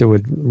 Because it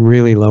would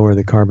really lower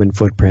the carbon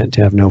footprint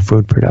to have no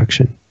food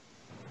production.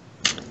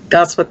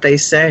 That's what they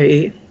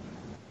say.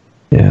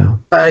 Yeah.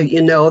 But,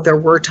 there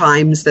were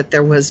times that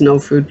there was no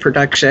food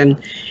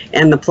production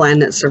and the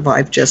planet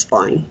survived just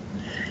fine.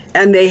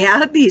 And they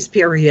had these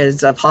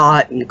periods of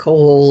hot and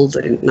cold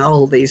and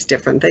all these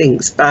different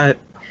things. But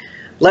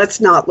let's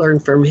not learn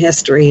from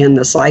history and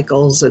the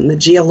cycles and the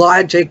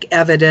geologic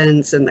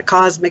evidence and the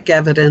cosmic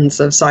evidence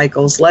of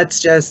cycles. Let's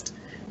just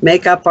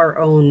make up our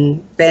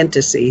own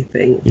fantasy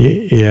thing.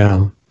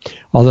 Yeah.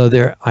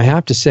 Although I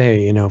have to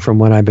say, from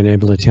what I've been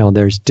able to tell,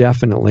 there's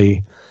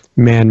definitely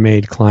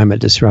man-made climate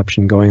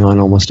disruption going on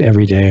almost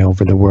every day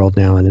over the world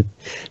now in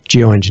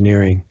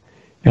geoengineering.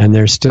 And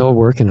they're still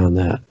working on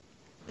that.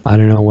 I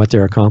don't know what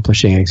they're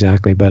accomplishing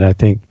exactly, but I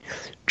think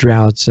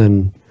droughts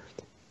and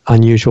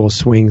unusual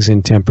swings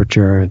in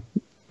temperature,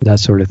 that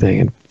sort of thing,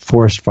 and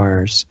forest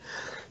fires.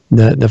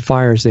 The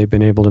fires they've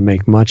been able to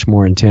make much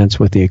more intense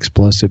with the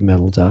explosive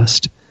metal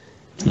dust.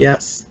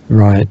 Yes.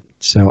 Right.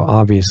 So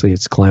obviously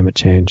it's climate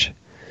change.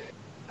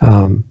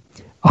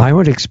 I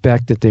would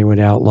expect that they would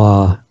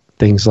outlaw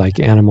things like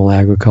animal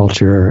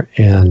agriculture,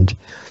 and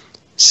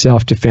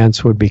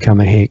self-defense would become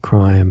a hate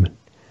crime,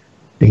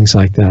 things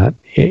like that,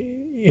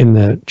 in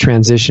the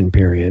transition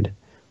period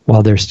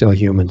while there's still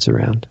humans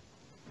around.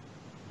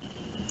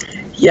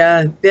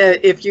 Yeah,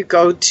 if you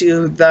go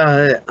to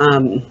the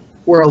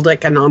World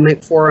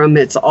Economic Forum,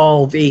 it's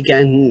all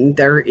vegan.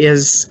 There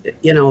is,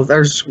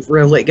 there's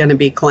really going to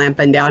be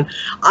clamping down.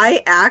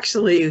 I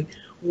actually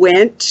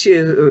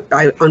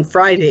on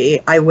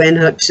Friday, I went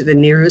up to the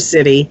nearest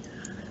city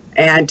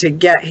and to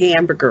get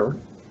hamburger.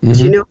 Mm-hmm.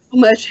 Do you know how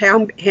much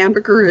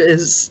hamburger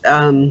is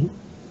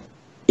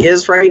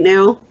right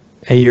now?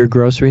 At your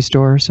grocery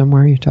store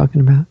somewhere you're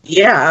talking about?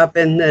 Yeah, up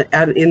in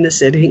the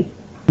city.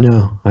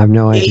 No, I have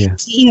no idea.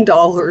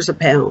 $18 a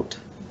pound.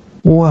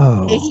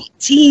 Whoa.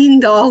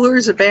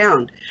 $18 a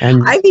pound.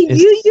 And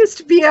you used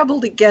to be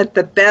able to get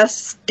the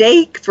best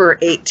steak for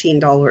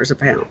 $18 a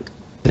pound.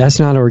 That's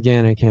not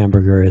organic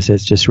hamburger, is it?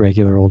 It's just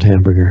regular old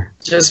hamburger.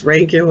 Just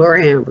regular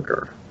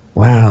hamburger.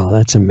 Wow,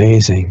 that's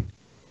amazing.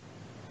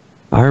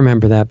 I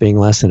remember that being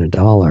less than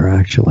 $1,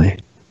 actually.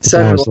 So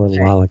that was a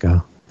little while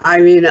ago.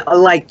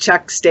 Like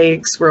chuck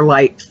steaks were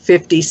like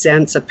 50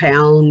 cents a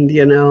pound,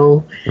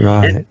 Right.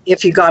 And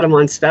if you got them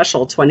on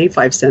special,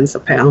 25 cents a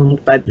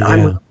pound. But yeah.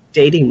 I'm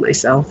dating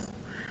myself.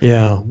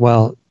 Yeah,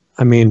 well,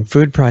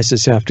 food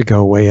prices have to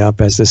go way up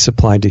as the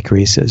supply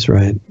decreases,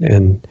 right?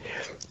 And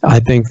I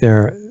think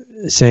they're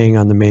saying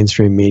on the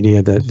mainstream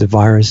media that the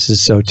virus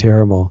is so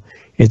terrible,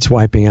 it's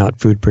wiping out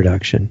food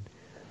production.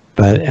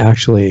 But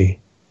actually,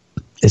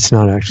 it's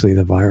not actually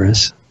the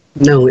virus.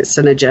 No, it's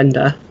an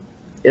agenda.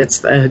 It's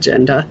the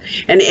agenda.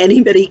 And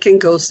anybody can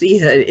go see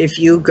it. If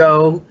you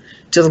go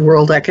to the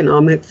World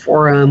Economic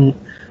Forum,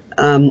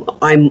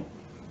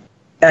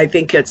 I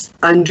think it's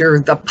under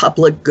the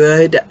public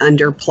good,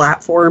 under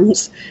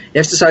platforms.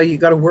 If so, you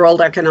go to World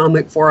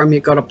Economic Forum,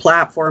 you go to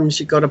platforms,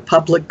 you go to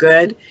public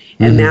good,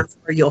 and that's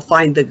where you'll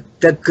find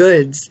the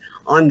goods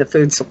on the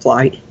food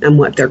supply and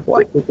what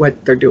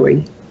they're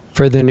doing.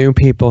 For the new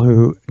people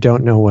who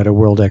don't know what a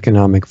World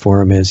Economic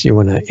Forum is, you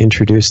want to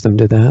introduce them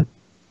to that?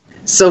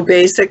 So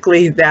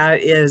basically,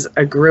 that is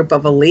a group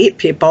of elite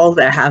people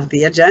that have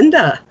the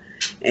agenda.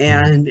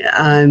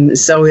 And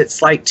so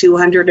it's like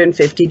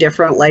 250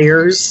 different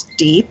layers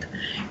deep.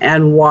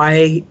 And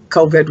why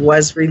COVID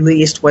was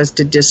released was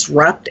to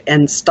disrupt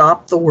and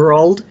stop the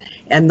world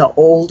and the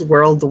old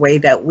world the way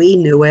that we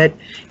knew it,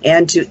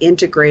 and to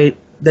integrate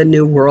the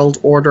new world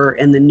order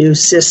and the new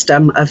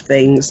system of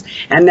things.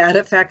 And that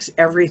affects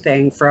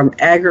everything from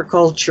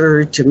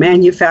agriculture to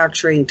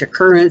manufacturing to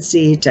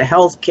currency to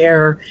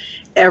healthcare,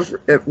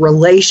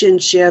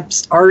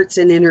 relationships, arts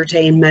and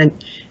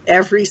entertainment,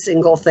 every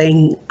single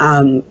thing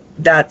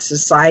that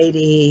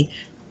society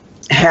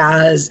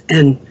has.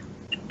 And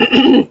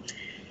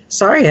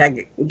sorry,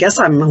 I guess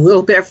I'm a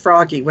little bit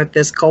froggy with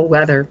this cold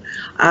weather.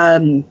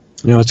 No,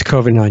 it's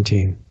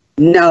COVID-19.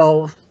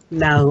 No.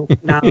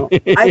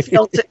 I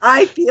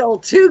feel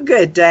too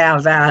good to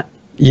have that.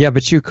 Yeah,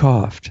 but you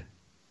coughed.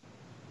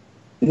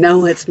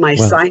 No, it's my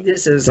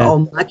sinuses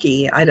all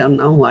mucky. I don't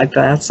know what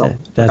that's all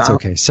That's about.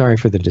 Okay. Sorry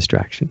for the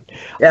distraction.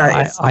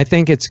 Yeah, I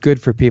think it's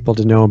good for people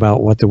to know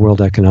about what the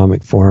World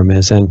Economic Forum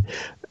is, and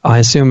I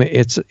assume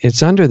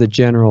it's under the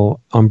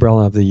general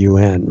umbrella of the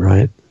UN,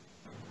 right?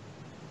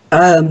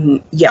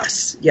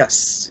 Yes.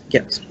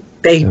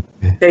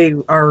 They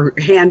are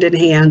hand in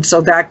hand,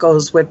 so that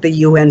goes with the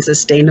UN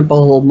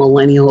Sustainable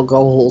Millennial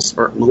Goals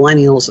or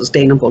Millennial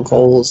Sustainable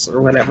Goals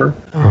or whatever.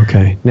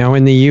 Okay. Now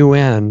in the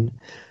UN,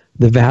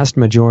 the vast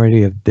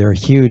majority of their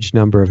huge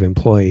number of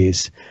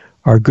employees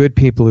are good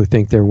people who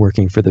think they're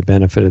working for the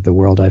benefit of the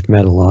world. I've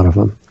met a lot of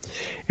them.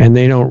 And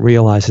they don't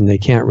realize, and they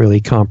can't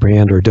really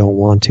comprehend or don't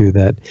want to,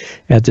 that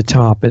at the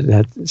top,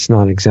 that's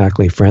not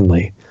exactly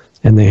friendly.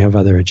 And they have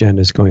other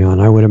agendas going on.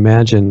 I would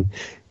imagine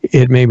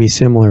it may be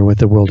similar with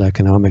the World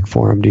Economic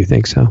Forum. Do you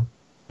think so?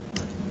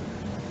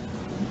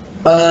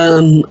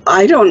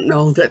 I don't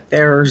know that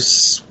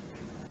there's...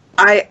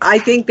 I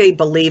think they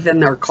believe in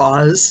their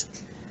cause,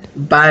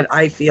 but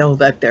I feel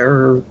that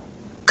they're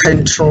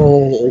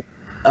control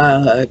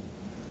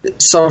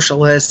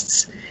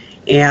socialists,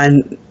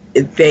 and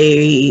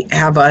they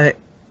have a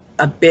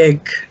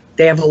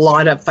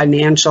lot of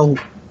financial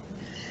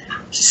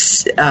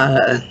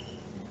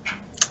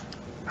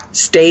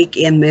stake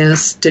in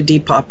this to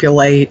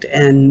depopulate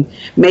and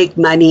make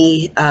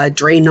money,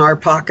 drain our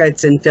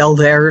pockets and fill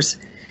theirs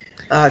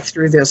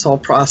through this whole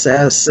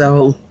process.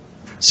 So,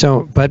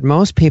 but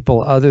most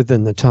people, other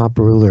than the top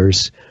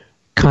rulers,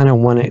 kind of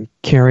want to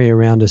carry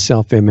around a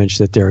self-image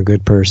that they're a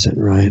good person,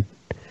 right?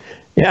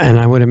 Yeah, and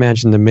I would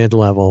imagine the mid to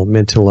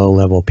low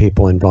level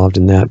people involved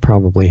in that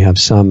probably have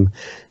some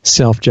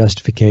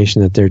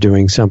self-justification that they're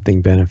doing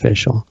something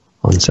beneficial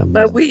on some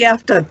level. But we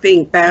have to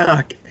think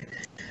back.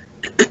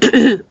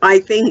 I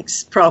think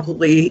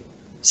probably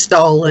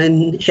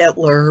Stalin,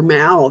 Hitler,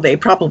 Mao, they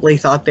probably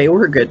thought they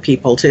were good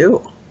people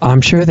too.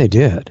 I'm sure they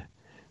did.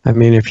 I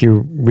mean, if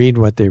you read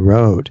what they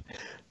wrote,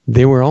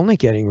 they were only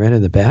getting rid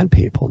of the bad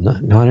people.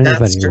 Not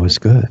anybody was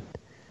good.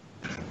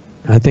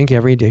 I think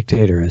every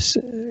dictator is,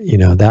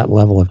 that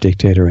level of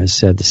dictator has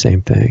said the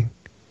same thing.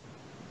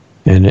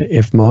 And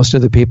if most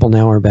of the people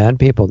now are bad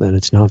people, then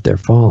it's not their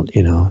fault.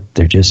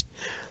 They're just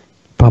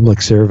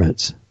public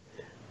servants.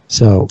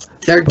 So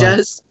they're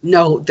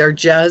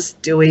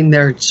just doing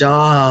their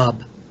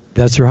job.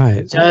 That's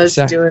right.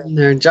 Just doing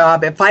their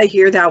job. If I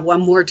hear that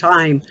one more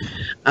time,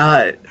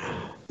 now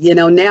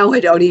I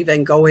don't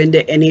even go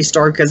into any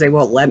store because they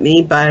won't let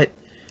me, but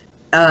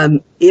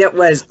it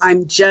was,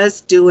 I'm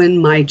just doing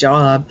my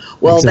job.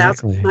 Well,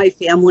 exactly. That's my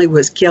family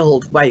was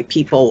killed by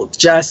people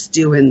just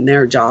doing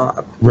their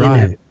job.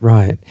 Right,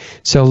 right.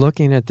 So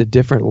looking at the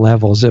different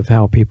levels of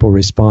how people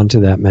respond to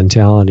that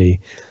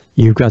mentality,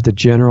 you've got the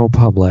general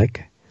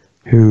public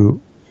who,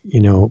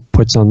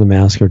 puts on the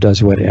mask or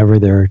does whatever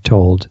they're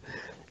told.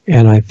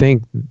 And I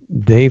think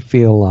they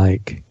feel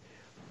like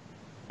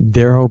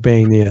they're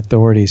obeying the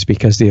authorities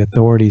because the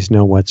authorities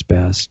know what's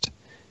best.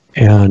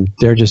 And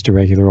they're just a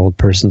regular old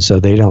person, so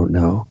they don't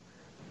know.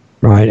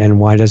 Right? And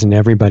why doesn't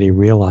everybody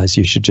realize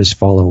you should just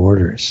follow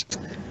orders?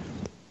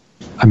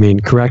 I mean,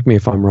 correct me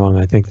if I'm wrong.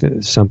 I think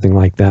that something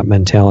like that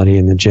mentality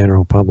in the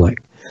general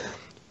public.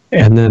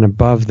 And then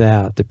above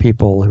that, the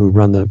people who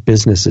run the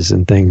businesses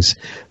and things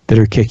that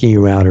are kicking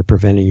you out or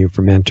preventing you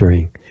from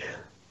entering,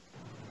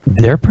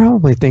 they're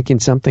probably thinking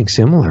something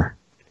similar,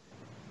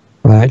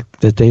 right?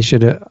 That they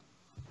should,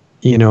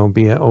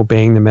 be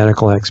obeying the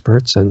medical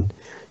experts and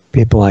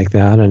people like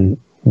that. And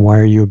why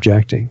are you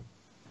objecting?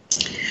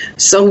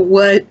 So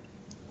what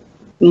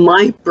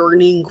my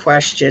burning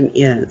question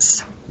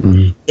is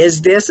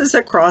this is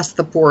across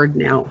the board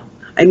now.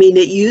 I mean,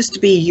 it used to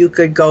be you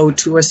could go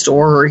to a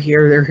store or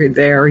here or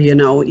there,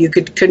 you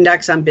could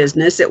conduct some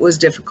business. It was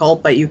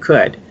difficult, but you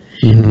could.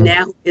 Mm-hmm.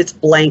 Now it's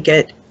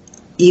blanket.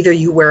 Either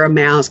you wear a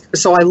mask.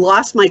 So I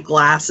lost my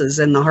glasses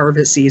in the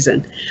harvest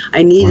season.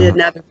 I needed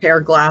another pair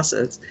of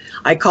glasses.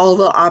 I called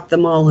the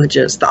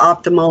ophthalmologist. The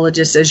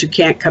ophthalmologist says you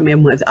can't come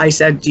in with. I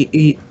said,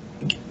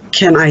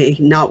 can I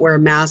not wear a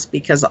mask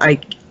because I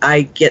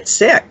get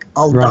sick?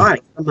 I'll die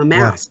from a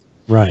mask.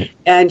 Right.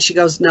 And she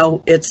goes,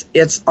 no,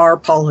 it's our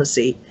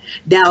policy.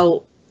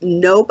 Now,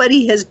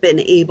 nobody has been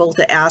able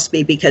to ask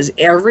me because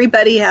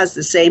everybody has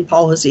the same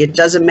policy. It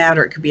doesn't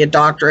matter. It could be a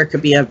doctor. It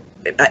could be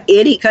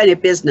any kind of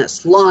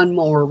business,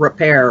 lawnmower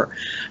repair,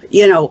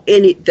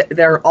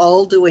 they're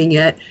all doing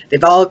it.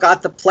 They've all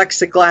got the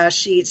plexiglass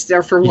sheets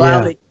there for a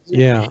while.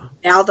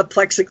 Now the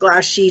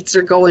plexiglass sheets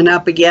are going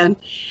up again.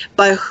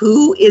 But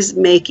who is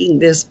making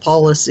this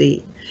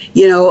policy?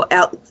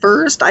 At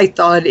first I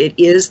thought it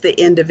is the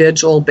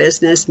individual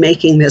business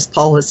making this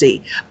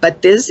policy,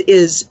 but this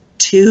is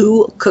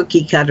too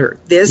cookie cutter.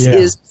 This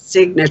is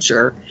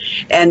signature.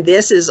 And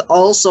this is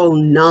also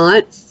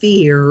not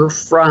fear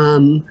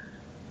from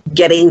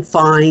getting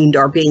fined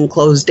or being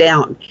closed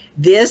down.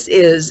 This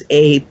is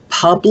a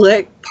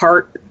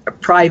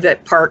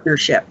public-private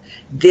partnership.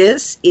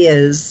 This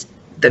is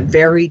the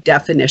very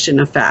definition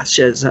of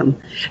fascism.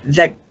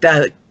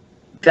 The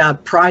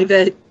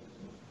private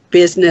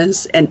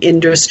business and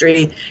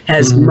industry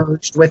has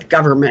merged with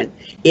government.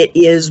 It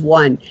is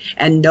one.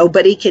 And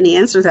nobody can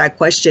answer that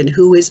question,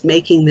 who is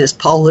making this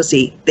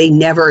policy? They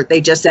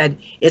just said,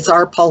 it's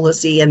our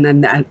policy, and then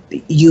that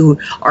you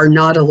are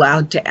not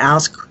allowed to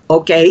ask,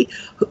 okay,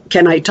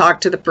 can I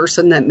talk to the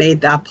person that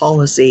made that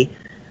policy?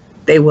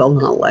 They will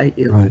not let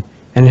you. Right.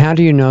 And how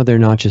do you know they're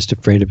not just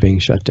afraid of being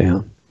shut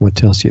down? What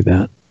tells you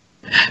that?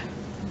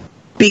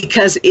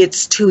 Because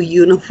it's too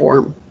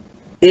uniform.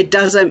 It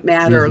doesn't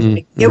matter.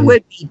 It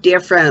would be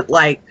different,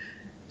 like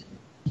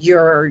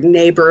your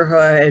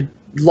neighborhood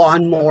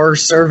lawnmower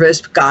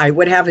service guy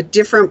would have a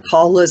different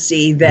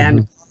policy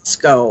than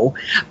Costco.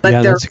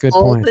 But they're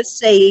all the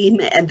same,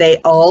 and they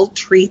all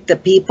treat the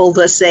people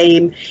the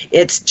same.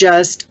 It's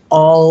just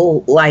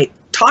all like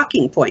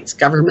talking points,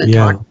 government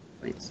talking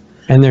points.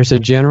 And there's a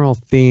general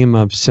theme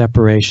of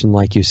separation,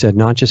 like you said,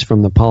 not just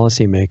from the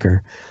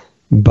policymaker,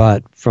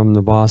 but from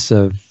the boss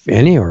of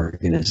any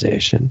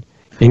organization,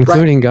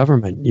 including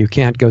government. You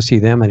can't go see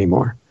them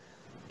anymore.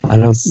 I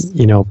don't,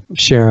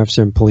 sheriffs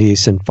and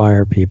police and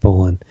fire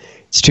people, and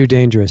it's too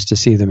dangerous to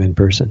see them in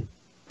person.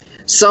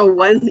 So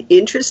one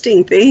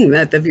interesting thing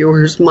that the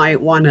viewers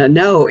might want to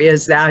know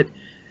is that,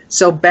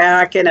 so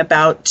back in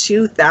about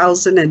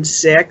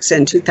 2006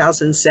 and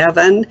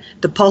 2007,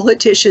 the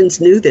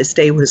politicians knew this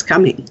day was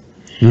coming.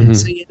 Mm-hmm.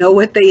 So you know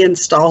what they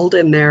installed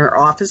in their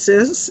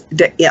offices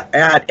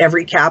at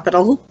every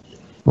capital?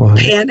 What?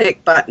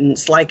 Panic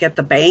buttons, like at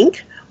the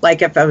bank.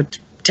 Like if a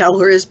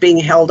teller is being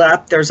held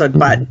up, there's a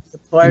button to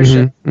push.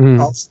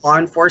 Calls law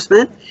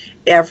enforcement.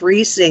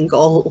 Every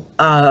single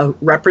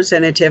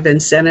representative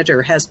and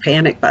senator has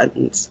panic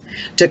buttons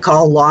to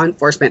call law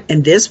enforcement.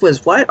 And this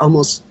was,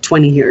 almost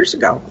 20 years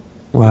ago.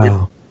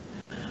 Wow.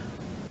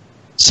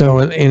 So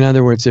in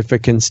other words, if a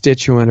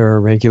constituent or a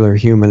regular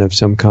human of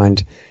some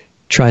kind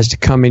tries to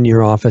come in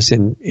your office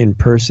in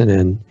person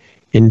and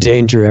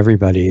endanger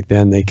everybody,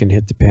 then they can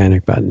hit the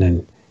panic button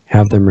and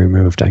have them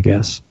removed, I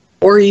guess.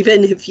 Or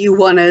even if you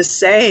want to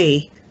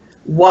say,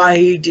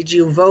 why did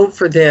you vote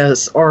for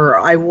this? Or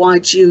I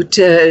want you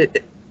to,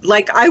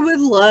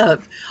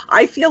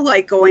 I feel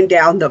like going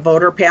down the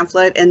voter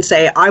pamphlet and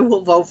say, I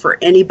will vote for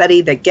anybody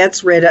that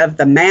gets rid of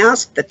the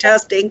mask, the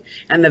testing,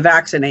 and the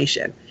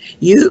vaccination.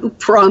 You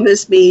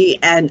promise me,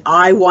 and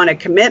I want a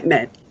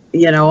commitment.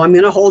 I'm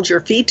going to hold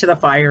your feet to the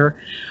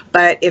fire.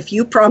 But if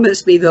you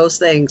promise me those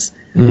things,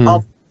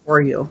 I'll vote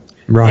for you.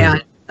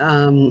 Right.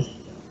 And,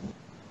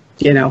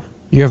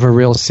 You have a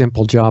real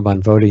simple job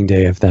on voting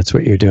day if that's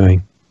what you're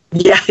doing.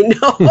 Yeah, I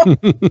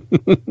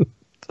know.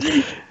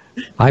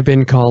 I've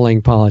been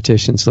calling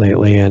politicians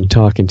lately and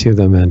talking to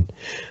them and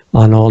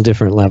on all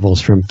different levels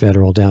from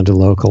federal down to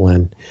local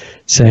and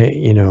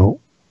say,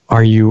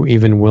 are you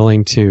even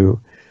willing to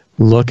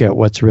look at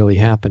what's really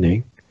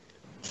happening?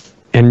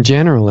 And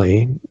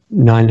generally,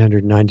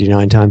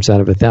 999 times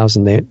out of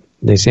 1,000,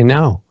 they say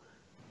no,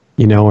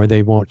 or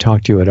they won't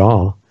talk to you at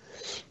all.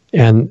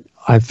 And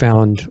I've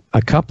found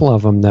a couple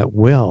of them that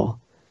will,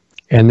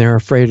 and they're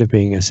afraid of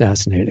being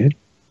assassinated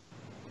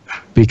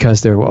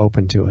because they're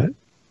open to it.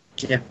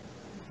 Yeah.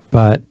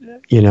 But,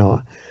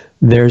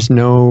 there's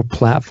no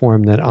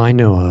platform that I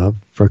know of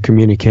for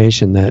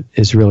communication that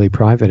is really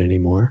private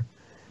anymore.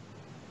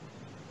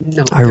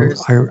 No,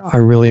 I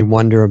really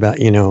wonder about,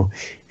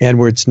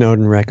 Edward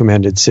Snowden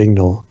recommended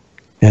Signal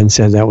and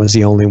said that was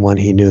the only one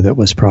he knew that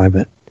was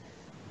private.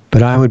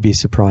 But I would be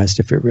surprised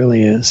if it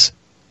really is.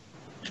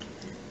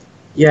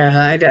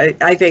 Yeah,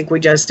 I think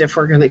if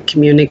we're going to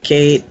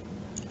communicate,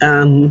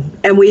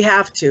 and we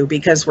have to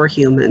because we're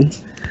human,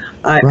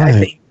 right. I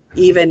think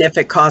even if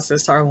it costs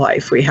us our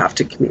life, we have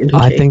to communicate.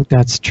 I think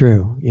that's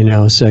true,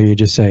 so you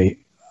just say,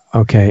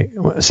 okay,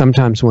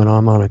 sometimes when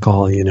I'm on a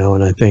call,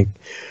 and I think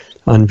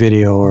on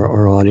video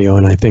or audio,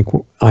 and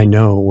I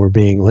know we're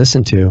being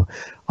listened to,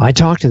 I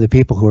talk to the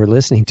people who are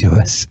listening to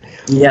us.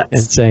 Yes.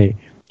 And say,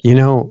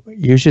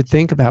 you should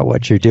think about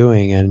what you're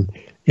doing, and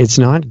it's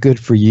not good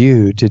for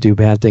you to do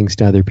bad things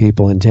to other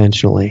people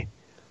intentionally.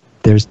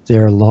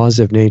 There are laws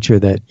of nature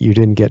that you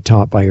didn't get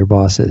taught by your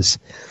bosses.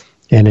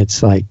 And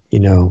it's like,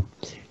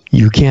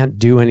 you can't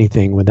do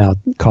anything without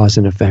cause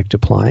and effect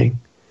applying.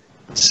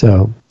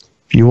 So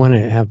if you want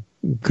to have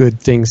good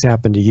things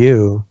happen to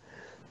you,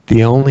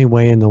 the only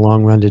way in the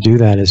long run to do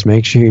that is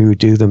make sure you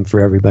do them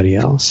for everybody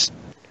else.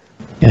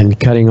 And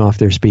cutting off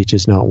their speech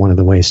is not one of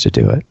the ways to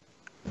do it.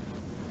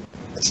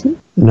 It's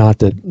not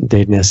that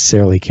they'd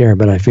necessarily care,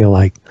 but I feel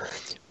like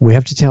we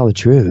have to tell the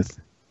truth,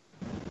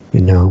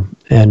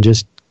 and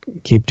just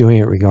keep doing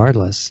it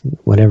regardless,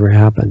 whatever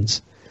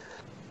happens.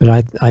 But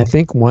I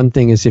think one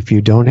thing is if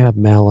you don't have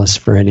malice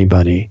for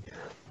anybody,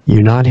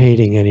 you're not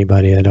hating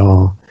anybody at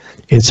all,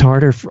 it's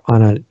harder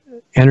on an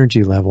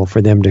energy level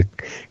for them to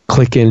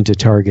click into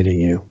targeting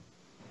you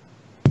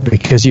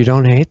because you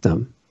don't hate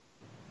them.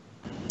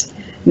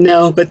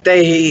 No, but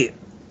they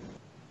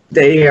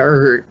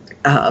are...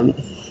 a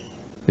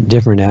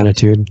different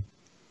attitude.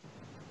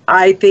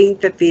 I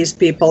think that these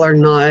people are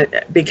not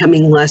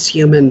becoming less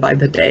human by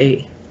the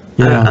day.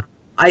 Yeah.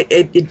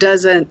 It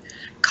doesn't...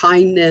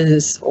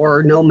 Kindness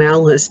or no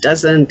malice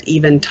doesn't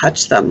even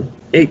touch them.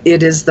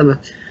 It is the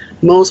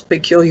most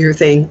peculiar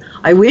thing.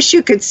 I wish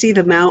you could see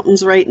the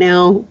mountains right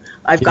now.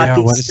 I've got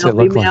these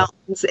snowy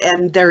mountains,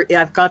 and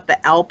I've got the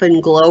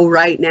alpenglow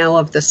right now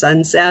of the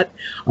sunset.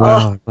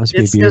 Wow, it must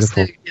be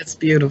beautiful. It's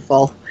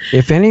beautiful.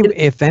 If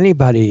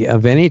anybody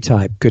of any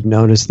type could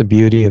notice the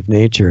beauty of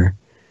nature,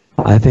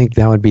 I think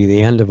that would be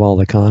the end of all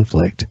the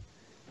conflict.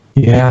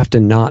 You have to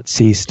not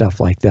see stuff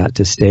like that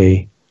to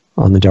stay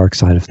on the dark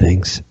side of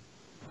things.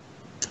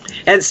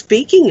 And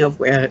speaking of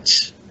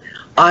which,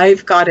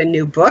 I've got a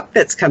new book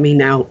that's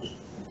coming out.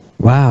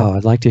 Wow,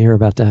 I'd like to hear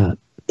about that.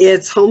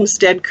 It's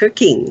homestead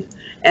cooking.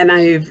 And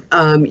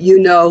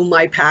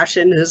my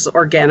passion is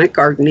organic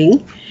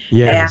gardening.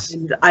 Yes.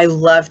 And I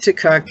love to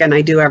cook, and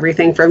I do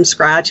everything from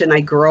scratch, and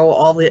I grow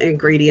all the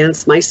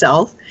ingredients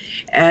myself.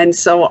 And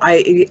so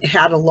I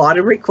had a lot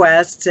of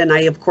requests, and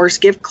I, of course,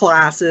 give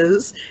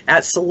classes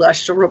at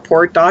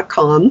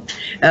celestialreport.com.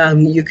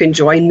 You can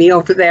join me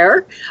over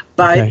there.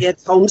 But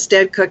It's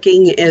homestead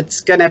cooking. It's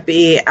going to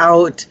be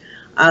out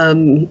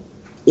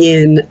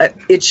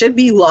it should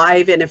be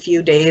live in a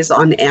few days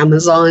on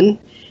Amazon.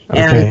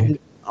 Okay. And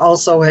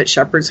also at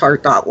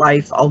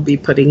shepherdsheart.life, I'll be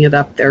putting it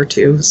up there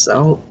too.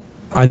 So,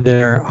 are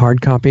there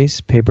hard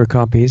copies, paper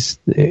copies,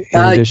 in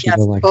addition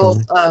to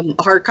electronic? Both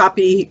hard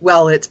copy.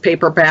 Well, it's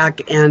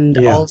paperback and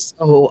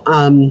also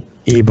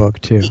ebook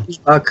too.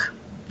 Ebook,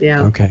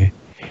 yeah. Okay,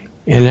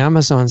 and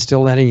Amazon's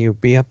still letting you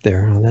be up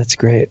there. Oh, that's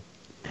great.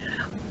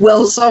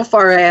 Well, so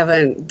far I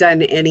haven't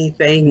done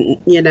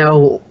anything.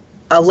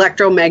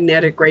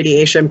 Electromagnetic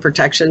radiation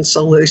protection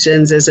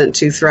solutions isn't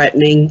too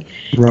threatening,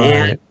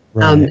 right?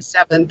 And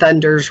Seven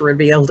Thunders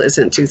Revealed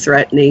isn't too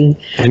threatening,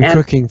 and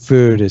cooking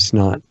food is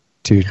not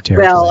too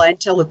terrible. Well,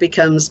 until it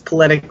becomes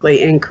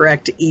politically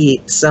incorrect to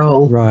eat.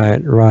 So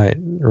right.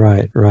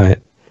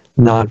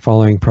 Not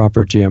following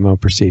proper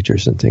GMO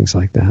procedures and things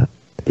like that.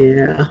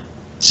 Yeah.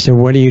 So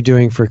what are you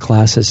doing for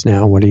classes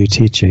now? What are you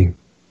teaching?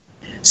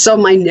 So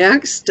my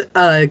next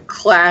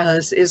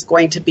class is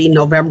going to be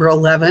November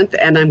 11th,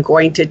 and I'm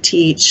going to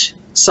teach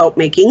soap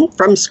making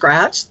from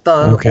scratch,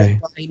 the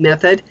whole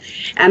method.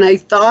 And I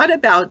thought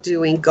about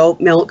doing goat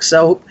milk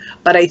soap,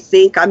 but I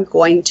think I'm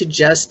going to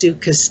just do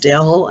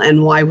Castile.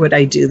 And why would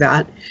I do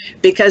that?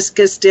 Because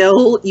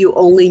Castile, you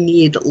only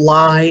need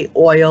lye,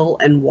 oil,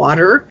 and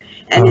water.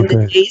 And in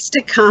the days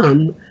to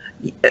come,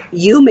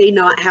 you may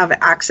not have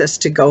access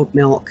to goat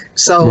milk.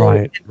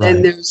 So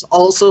then there's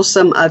also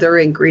some other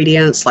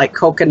ingredients like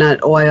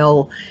coconut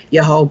oil,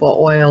 jojoba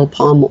oil,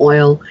 palm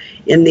oil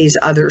in these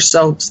other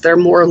soaps. They're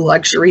more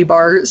luxury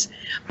bars.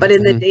 But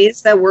in the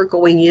days that we're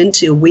going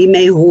into, we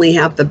may only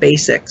have the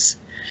basics.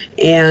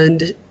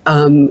 And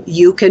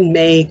you can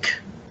make,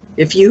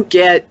 if you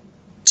get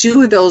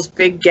 2 of those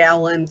big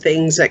gallon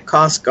things at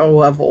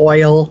Costco of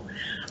oil,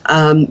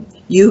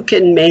 you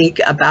can make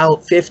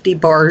about 50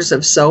 bars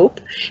of soap,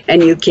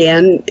 and you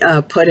can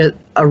put an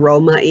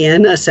aroma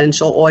in,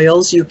 essential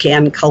oils. You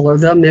can color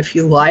them if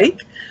you like.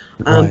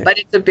 But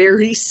it's a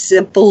very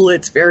simple,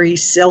 it's very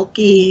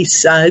silky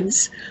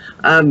suds,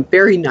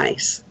 very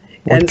nice.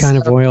 What kind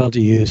of oil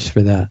do you use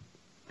for that?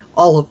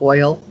 Olive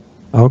oil.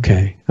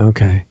 Okay.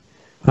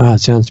 It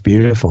sounds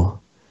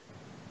beautiful.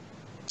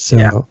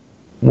 So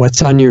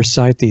what's on your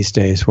site these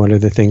days? What are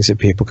the things that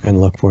people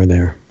can look for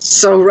there?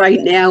 So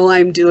right now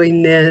I'm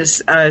doing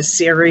this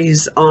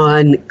series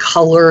on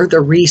color, the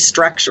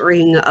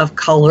restructuring of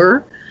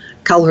color.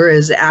 Color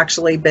has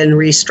actually been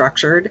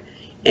restructured.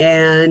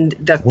 And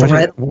the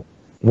thread...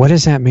 What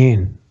does that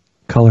mean?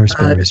 Color's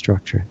been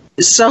restructured.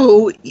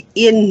 So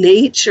in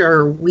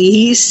nature,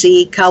 we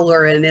see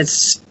color and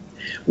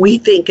we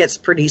think it's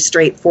pretty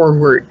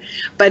straightforward.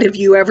 But if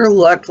you ever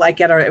look like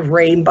at a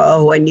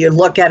rainbow and you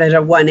look at it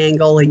at one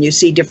angle and you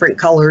see different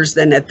colors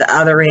than at the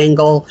other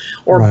angle,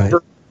 or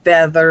bird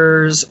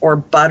feathers or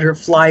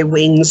butterfly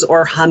wings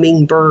or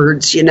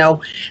hummingbirds,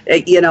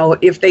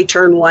 if they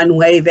turn one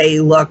way,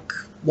 they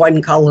look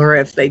one color.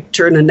 If they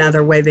turn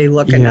another way, they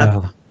look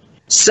another.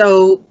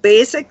 So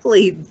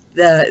basically,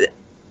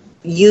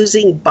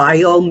 using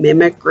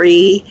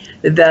biomimicry,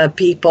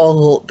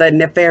 the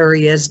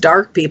nefarious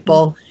dark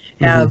people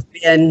have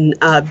been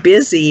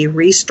busy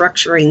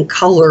restructuring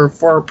color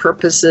for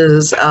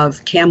purposes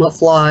of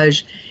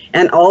camouflage,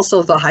 and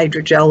also the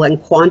hydrogel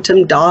and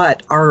quantum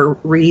dot are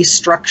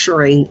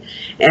restructuring.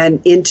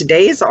 And in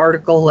today's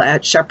article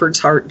at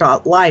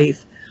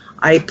shepherdsheart.life,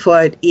 I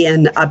put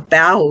in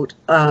about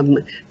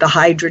the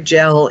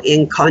hydrogel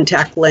in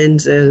contact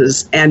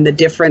lenses and the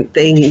different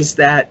things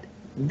that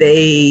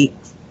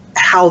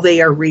how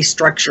they are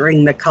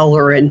restructuring the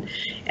color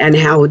and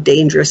how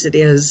dangerous it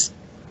is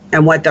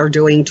and what they're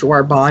doing to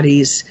our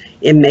bodies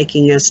in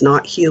making us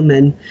not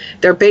human.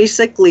 They're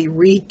basically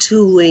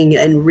retooling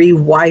and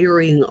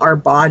rewiring our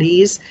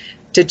bodies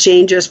to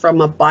change us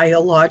from a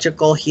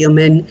biological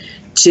human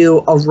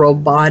to a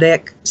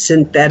robotic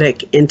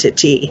synthetic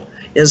entity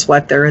is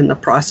what they're in the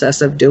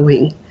process of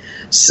doing.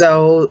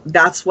 So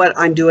that's what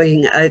I'm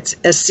doing. It's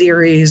a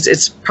series.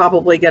 It's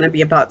probably going to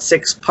be about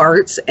 6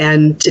 parts,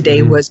 and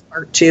today was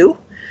part 2.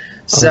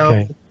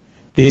 So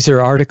these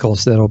are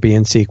articles that'll be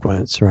in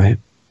sequence, right?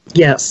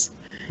 Yes.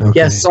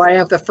 Yes. So I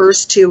have the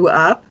first 2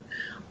 up,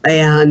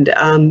 and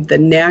the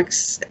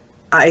next,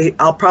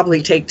 I'll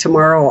probably take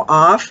tomorrow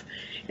off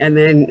and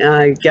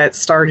then get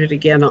started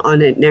again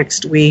on it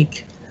next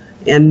week.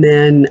 And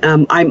then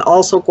I'm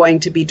also going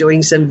to be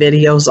doing some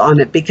videos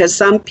on it, because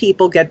some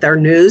people get their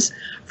news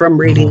from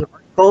reading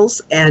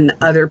articles and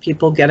other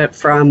people get it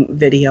from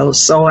videos.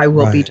 So I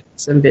will be doing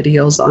some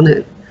videos on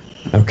it.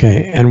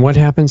 Okay. And what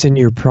happens in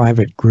your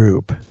private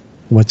group?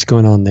 What's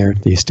going on there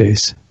these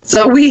days?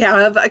 So we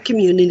have a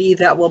community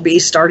that will be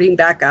starting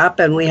back up,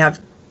 and we have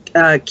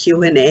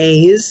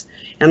Q&As.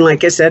 And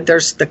like I said,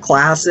 there's the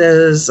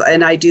classes,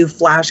 and I do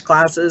flash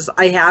classes.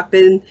 I have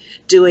been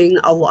doing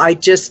I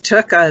just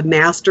took a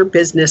master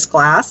business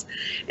class,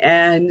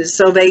 and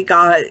so they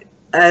got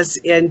us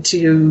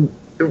into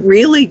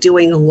really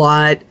doing a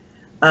lot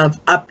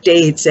of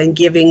updates and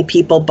giving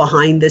people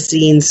behind the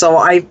scenes. So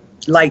I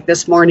like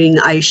this morning,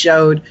 I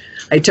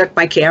took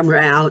my camera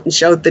out and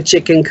showed the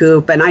chicken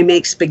coop, and I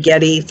make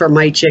spaghetti for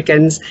my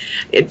chickens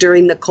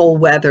during the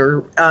cold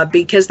weather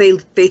because they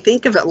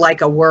think of it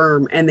like a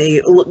worm, and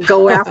they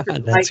go after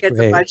it like it's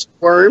a bunch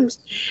of worms.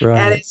 Right.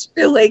 And it's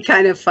really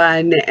kind of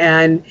fun.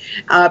 And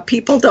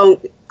people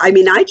don't, I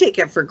mean, I take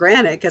it for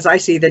granted because I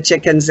see the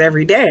chickens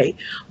every day,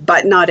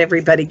 but not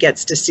everybody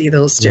gets to see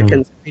those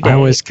chickens every day.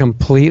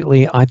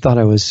 I thought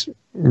I was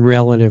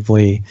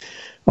relatively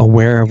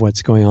aware of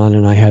what's going on,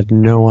 and I had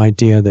no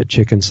idea that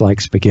chickens like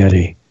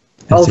spaghetti.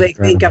 That's they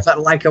think of it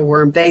like a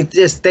worm.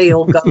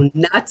 They'll go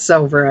nuts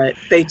over it.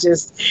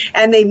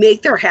 And they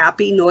make their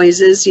happy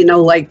noises,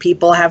 like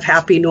people have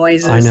happy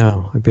noises. I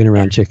know. I've been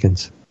around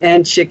chickens.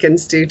 And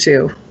chickens do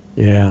too.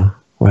 Yeah.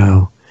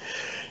 Wow.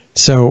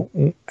 So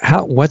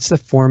what's the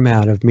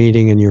format of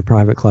meeting in your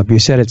private club? You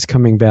said it's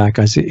coming back.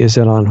 Is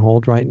it on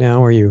hold right now?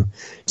 Or are you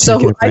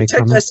I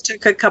just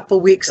took a couple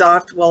weeks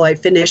off while I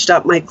finished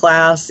up my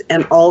class,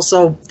 and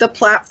also the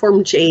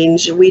platform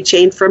changed. We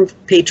changed from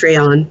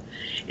Patreon,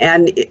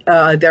 and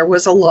there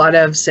was a lot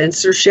of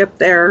censorship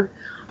there.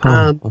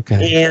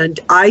 Okay. And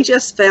I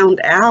just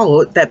found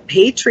out that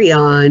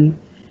Patreon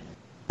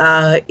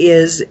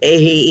is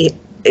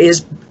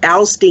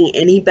ousting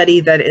anybody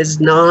that is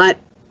not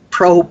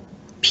pro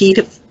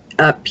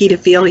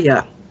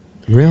pedophilia.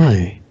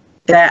 Really?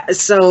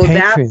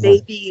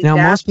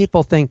 Most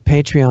people think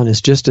Patreon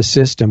is just a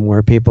system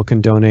where people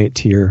can donate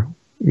to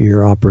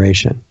your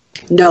operation.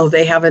 No,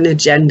 they have an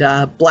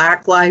agenda.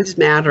 Black Lives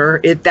Matter.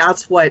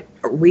 That's what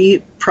we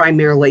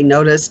primarily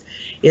noticed,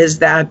 is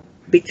that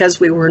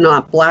because we were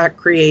not Black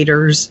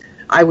creators,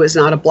 I was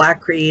not a Black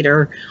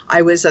creator,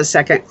 I was a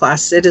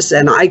second-class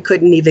citizen. I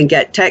couldn't even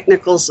get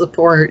technical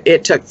support.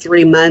 It took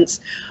 3 months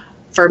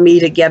for me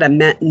to get a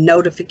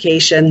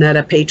notification that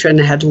a patron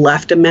had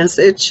left a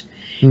message.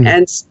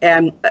 And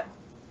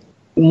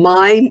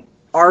my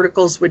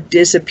articles would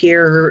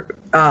disappear.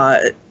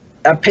 A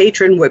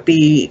patron would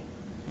be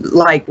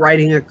like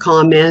writing a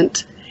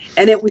comment,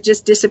 and it would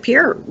just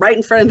disappear right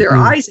in front of their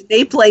eyes. And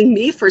they blame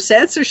me for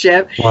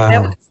censorship. Wow.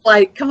 And it was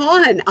like, come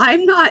on,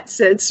 I'm not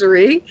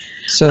censoring.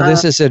 So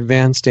this is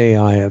advanced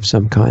AI of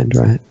some kind,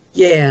 right?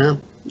 Yeah.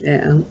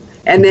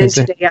 And then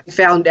today I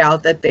found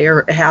out that they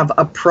have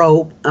a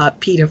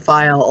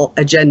pro-pedophile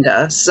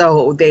agenda.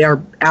 So they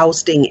are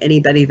ousting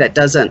anybody that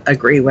doesn't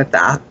agree with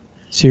that.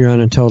 So you're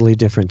on a totally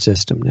different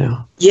system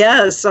now.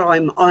 Yeah, so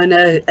I'm on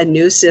a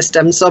new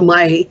system. So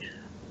my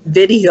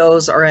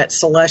videos are at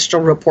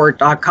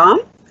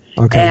celestialreport.com.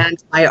 Okay.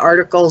 And my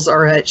articles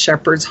are at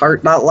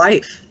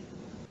shepherdsheart.life.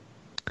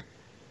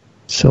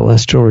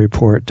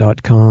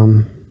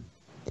 Celestialreport.com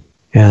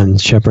and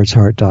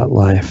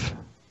shepherdsheart.life.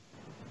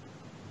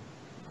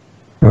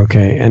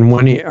 Okay, and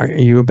when are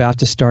you about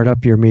to start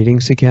up your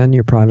meetings again,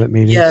 your private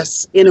meetings?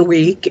 Yes, in a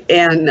week.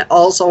 And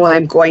also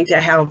I'm going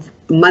to have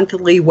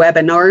monthly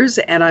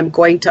webinars, and I'm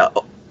going to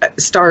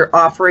start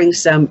offering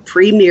some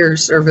premier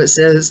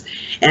services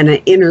and an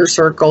inner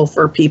circle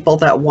for people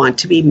that want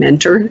to be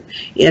mentored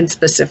in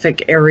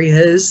specific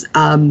areas.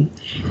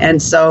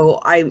 And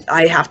so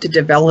I have to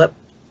develop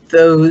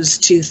those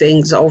two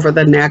things over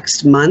the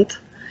next month.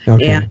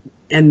 Okay.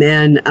 And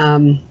then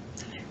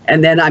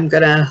I'm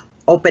going to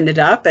open it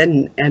up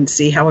and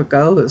see how it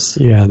goes.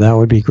 Yeah, that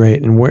would be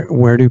great. And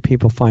where do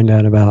people find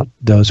out about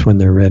those when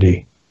they're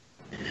ready?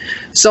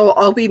 So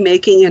I'll be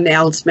making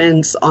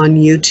announcements on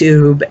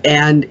YouTube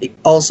and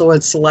also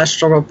at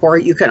Celestial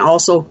Report. You can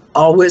also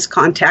always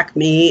contact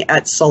me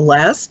at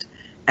Celeste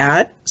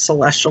at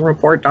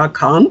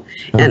celestialreport.com,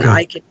 and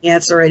I can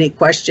answer any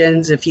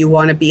questions. If you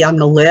want to be on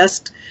the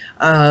list,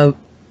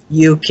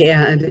 you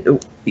can.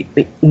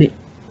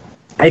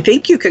 I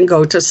think you can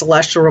go to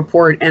Celestial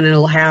Report and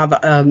it'll have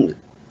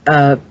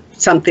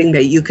something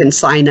that you can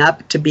sign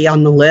up to be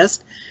on the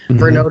list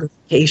for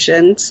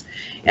notifications.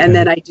 And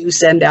then I do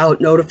send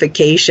out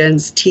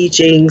notifications,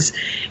 teachings.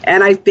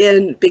 And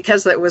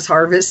because it was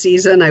harvest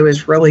season, I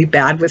was really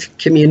bad with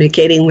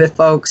communicating with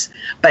folks.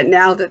 But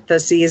now that the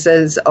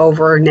season's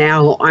over,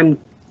 now I'm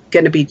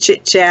going to be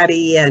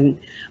chit-chatty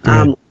and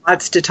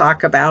lots to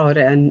talk about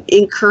and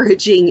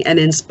encouraging and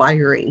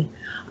inspiring.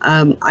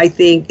 I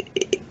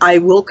think I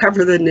will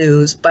cover the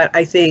news, but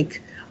I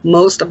think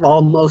most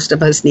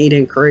of us need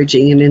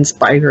encouraging and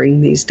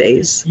inspiring these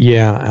days.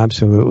 Yeah,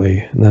 absolutely.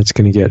 And that's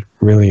going to get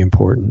really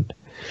important.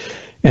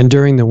 And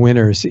during the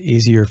winter, it's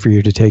easier for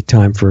you to take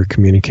time for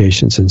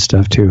communications and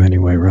stuff too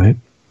anyway, right?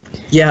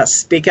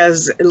 Yes,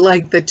 because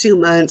like the 2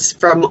 months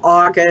from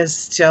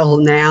August till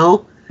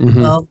now,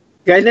 well,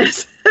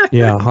 goodness.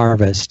 Yeah,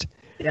 harvest.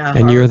 Yeah,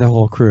 and you're the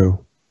whole crew.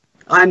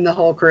 I'm the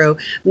whole crew.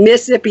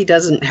 Mississippi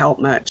doesn't help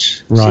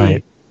much.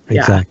 Right,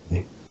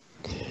 exactly.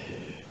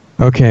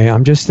 Okay,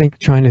 I'm just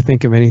trying to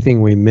think of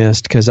anything we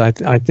missed, because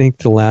I think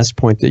the last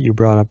point that you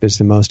brought up is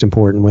the most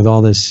important. With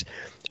all this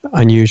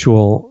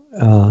unusual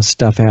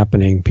stuff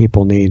happening,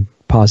 people need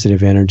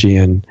positive energy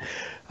and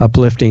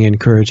uplifting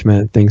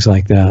encouragement, things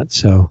like that.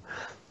 So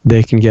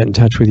they can get in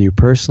touch with you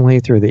personally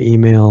through the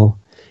email,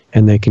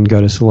 and they can go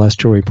to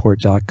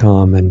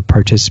celestialreport.com and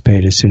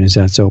participate as soon as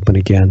that's open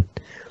again.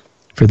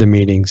 for the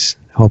meetings,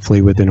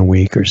 hopefully within a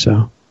week or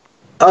so.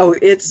 Oh,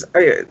 it's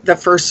the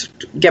first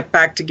get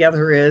back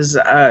together is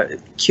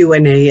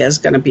Q&A is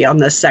going to be on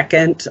the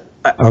 2nd.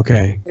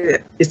 Okay.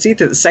 It's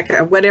either the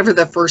 2nd, whatever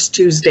the first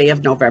Tuesday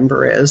of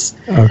November is.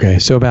 Okay,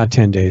 so about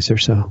 10 days or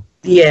so.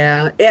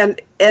 Yeah,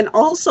 and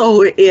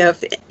also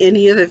if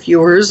any of the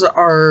viewers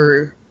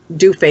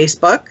do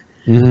Facebook,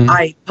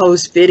 I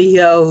post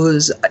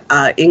videos,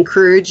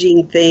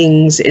 encouraging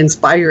things,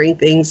 inspiring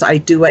things. I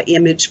do an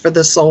image for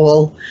the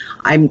soul.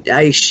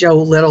 I show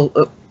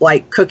little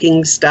like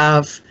cooking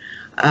stuff.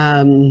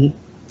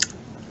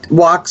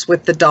 Walks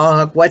with the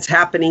dog, what's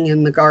happening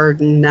in the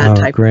garden, that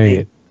type of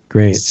thing.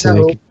 Great.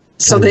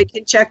 So they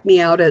can check me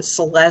out at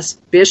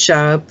Celeste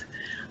Bishop.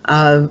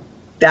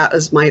 That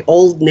was my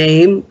old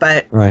name,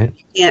 but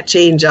you can't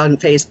change on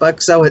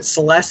Facebook. So it's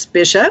Celeste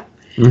Bishop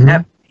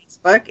at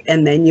Facebook,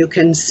 and then you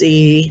can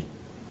see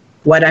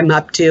what I'm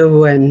up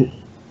to. And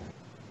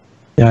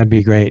that'd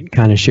be great.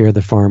 Kind of share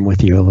the farm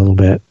with you a little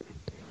bit.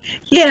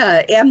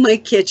 Yeah, and my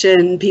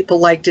kitchen. People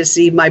like to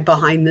see my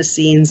behind the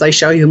scenes. I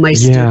show you my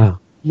studio,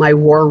 my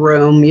war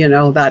room,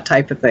 that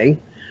type of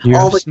thing.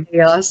 All the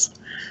chaos.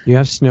 You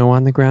have snow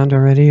on the ground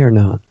already or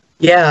not?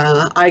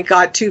 Yeah, I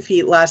got 2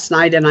 feet last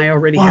night and I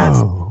already had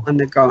snow on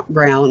the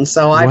ground.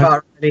 So I've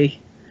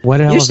already... What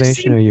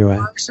elevation are you at?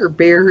 Marks are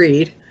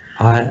buried.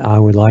 I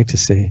would like to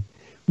see.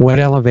 What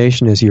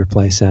elevation is your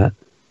place at?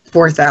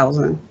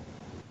 4,000.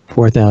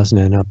 4,000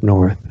 and up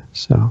north,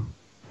 so...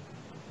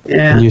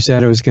 Yeah. And you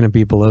said it was going to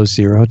be below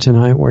zero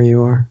tonight where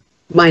you are?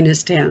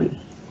 -10.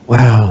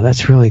 Wow,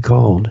 that's really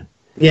cold.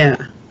 Yeah.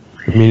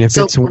 I mean,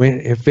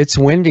 if it's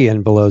windy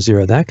and below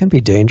zero, that can be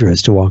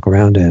dangerous to walk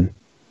around in.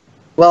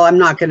 Well, I'm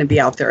not going to be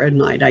out there at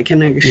night, I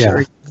can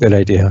assure you. Good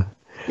idea.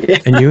 Yeah.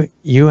 And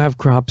you have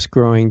crops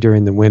growing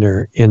during the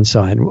winter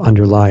inside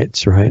under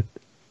lights, right?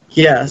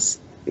 Yes.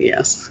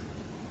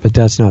 But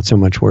that's not so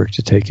much work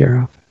to take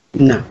care of.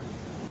 No.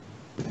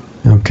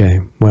 Okay,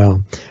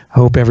 well, I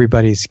hope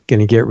everybody's going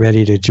to get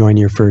ready to join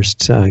your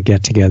first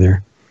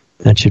get-together.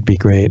 That should be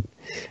great.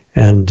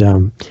 And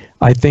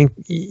I think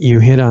you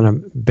hit on a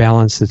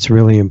balance that's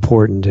really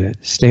important, to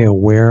stay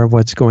aware of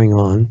what's going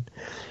on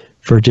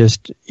for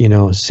just,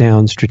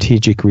 sound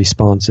strategic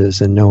responses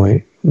and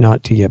knowing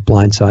not to get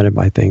blindsided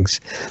by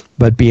things.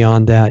 But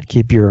beyond that,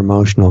 keep your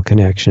emotional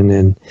connection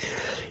and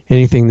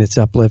anything that's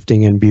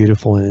uplifting and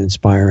beautiful and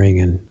inspiring,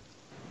 and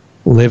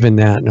live in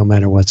that no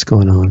matter what's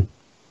going on.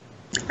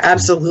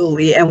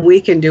 Absolutely, and we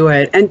can do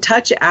it. And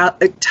touch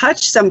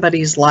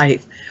somebody's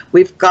life.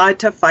 We've got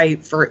to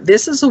fight for.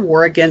 This is a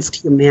war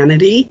against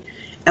humanity,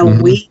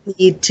 and we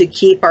need to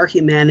keep our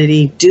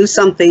humanity. Do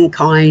something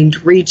kind.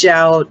 Reach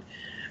out.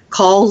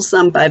 Call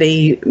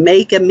somebody.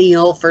 Make a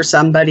meal for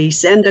somebody.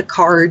 Send a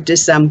card to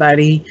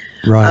somebody.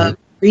 Right.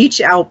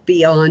 Reach out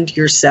beyond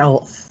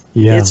yourself.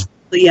 Yeah. It's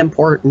really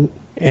important.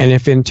 And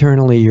if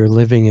internally you're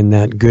living in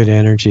that good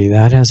energy,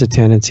 that has a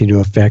tendency to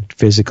affect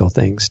physical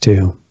things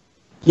too.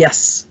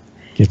 Yes.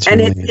 It's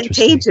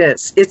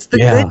contagious. It's the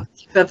good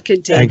type of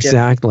contagion.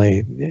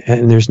 Exactly.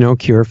 And there's no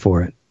cure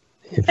for it.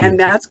 And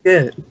that's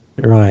good.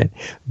 Right.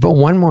 But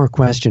one more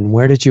question.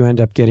 Where did you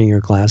end up getting your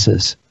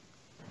glasses?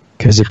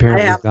 Because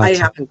apparently I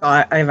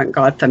haven't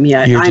got them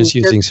yet. You're just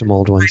using some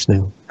old ones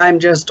now. I'm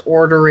just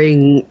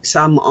ordering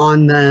some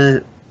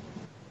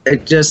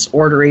just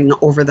ordering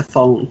over the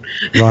phone.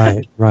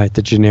 Right.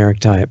 The generic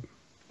type.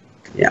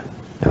 Yeah.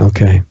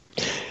 Okay.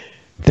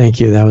 Thank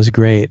you. That was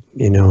great.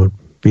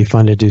 Be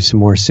fun to do some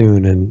more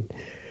soon, and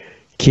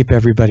keep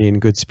everybody in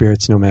good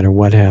spirits no matter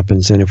what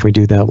happens. And if we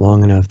do that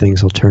long enough,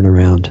 things will turn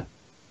around.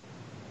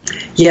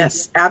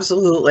 Yes,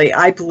 absolutely.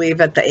 I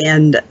believe at the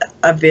end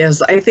of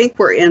this, I think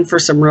we're in for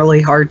some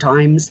really hard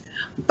times,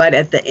 but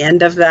at the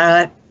end of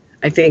that,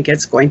 I think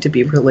it's going to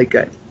be really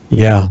good.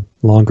 Yeah,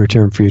 longer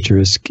term future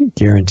is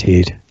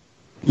guaranteed.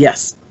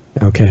 Yes.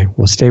 Okay,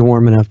 well, stay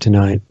warm enough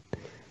tonight.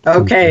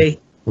 Okay.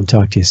 We'll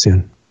talk to you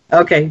soon.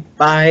 Okay,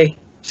 bye.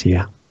 See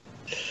ya.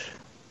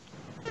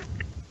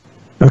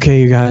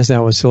 Okay, you guys, that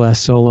was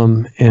Celeste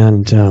Solum,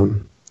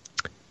 and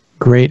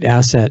great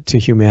asset to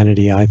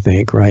humanity, I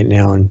think, right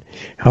now, and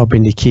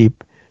helping to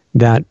keep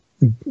that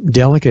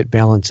delicate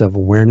balance of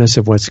awareness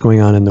of what's going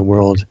on in the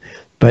world,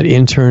 but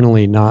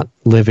internally not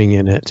living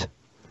in it.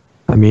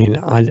 I mean,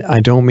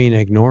 I don't mean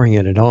ignoring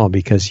it at all,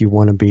 because you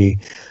want to be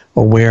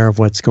aware of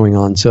what's going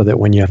on so that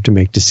when you have to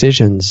make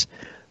decisions,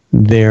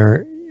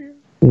 they're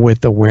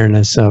with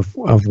awareness of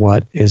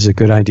what is a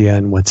good idea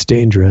and what's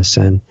dangerous,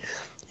 and,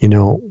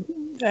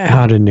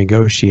 how to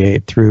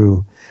negotiate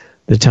through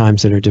the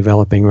times that are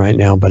developing right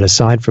now. But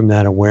aside from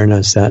that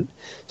awareness, that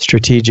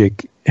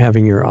strategic,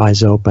 having your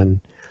eyes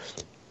open,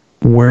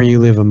 where you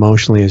live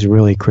emotionally is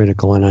really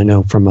critical. And I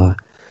know from a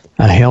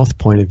health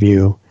point of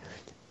view,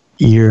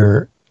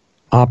 your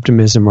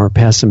optimism or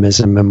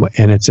pessimism,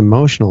 and it's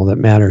emotional that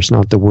matters,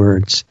 not the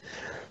words.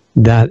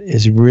 That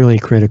is really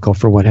critical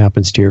for what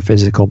happens to your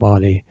physical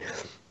body.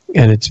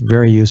 And it's a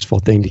very useful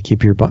thing to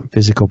keep your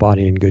physical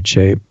body in good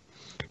shape.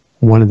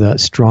 One of the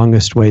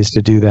strongest ways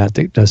to do that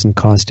doesn't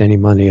cost any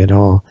money at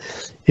all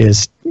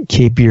is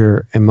keep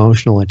your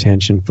emotional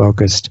attention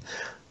focused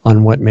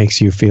on what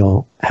makes you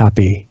feel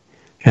happy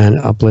and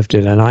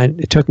uplifted. And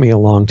it took me a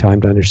long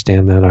time to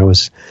understand that. I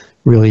was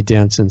really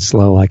dense and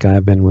slow, like I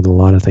have been with a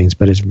lot of things,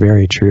 but it's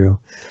very true.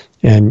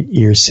 And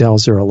your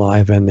cells are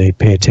alive and they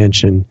pay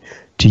attention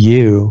to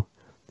you,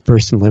 the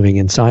person living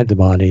inside the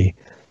body.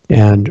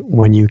 And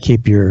when you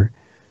keep your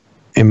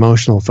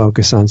emotional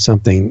focus on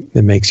something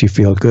that makes you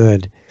feel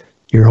good,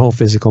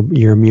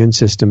 your immune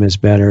system is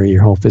better,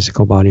 your whole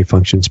physical body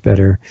functions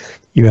better,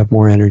 you have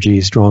more energy,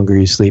 stronger,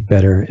 you sleep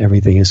better,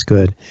 everything is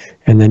good.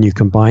 And then you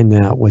combine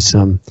that with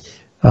some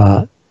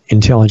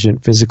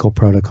intelligent physical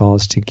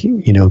protocols to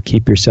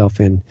keep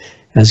yourself in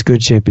as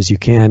good shape as you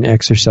can,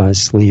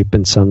 exercise, sleep,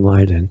 and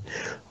sunlight, and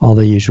all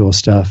the usual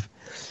stuff.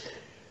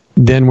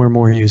 Then we're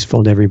more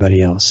useful to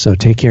everybody else. So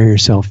take care of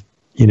yourself,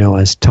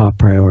 as top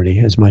priority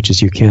as much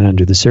as you can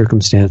under the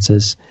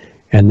circumstances,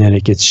 and then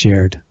it gets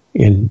shared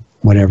in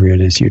whatever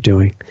it is you're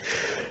doing.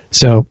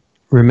 So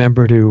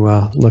remember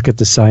to look at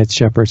the sites,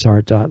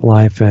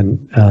 shepherdsheart.life and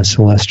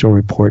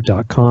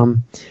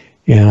celestialreport.com,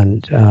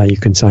 and you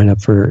can sign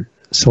up for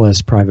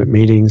Celeste private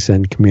meetings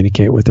and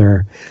communicate with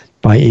her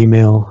by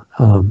email.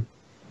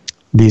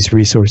 These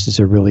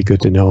resources are really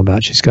good to know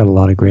about. She's got a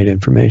lot of great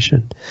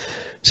information.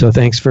 So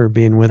thanks for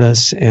being with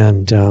us,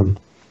 and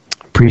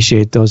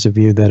appreciate those of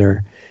you that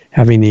are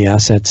having the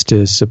assets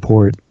to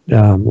support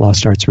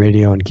Lost Arts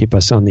Radio and keep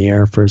us on the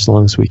air for as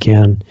long as we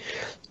can.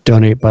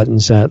 Donate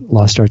buttons at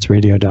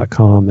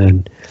lostartsradio.com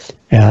and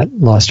at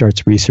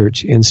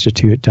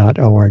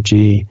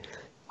lostartsresearchinstitute.org.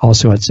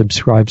 Also at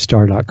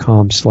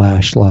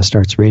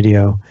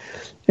subscribestar.com/lostartsradio.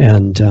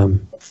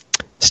 And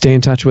stay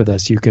in touch with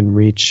us. You can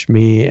reach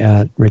me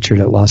at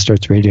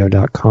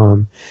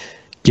richard@lostartsradio.com.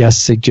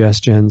 Guest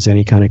suggestions,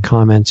 any kind of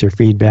comments or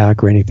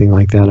feedback or anything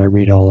like that, I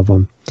read all of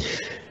them.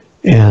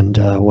 And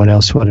what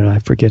else? What did I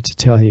forget to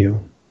tell you?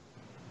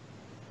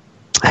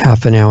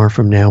 Half an hour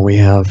from now we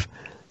have,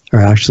 or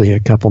actually a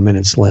couple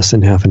minutes, less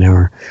than half an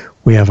hour,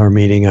 we have our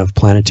meeting of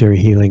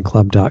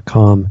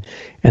planetaryhealingclub.com,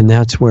 and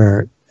that's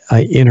where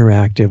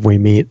interactive, we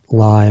meet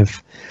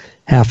live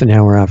half an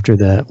hour after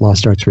the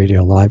Lost Arts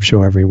Radio live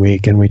show every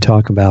week, and we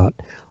talk about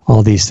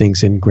all these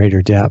things in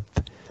greater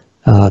depth,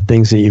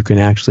 things that you can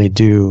actually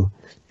do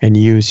and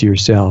use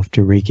yourself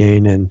to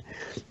regain and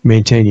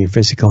maintain your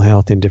physical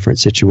health in different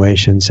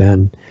situations,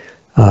 and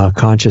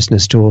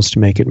consciousness tools to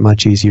make it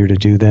much easier to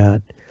do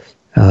that,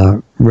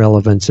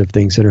 relevance of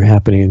things that are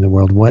happening in the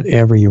world,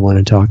 whatever you want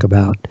to talk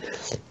about.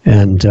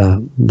 And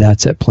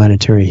that's at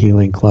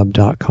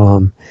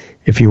planetaryhealingclub.com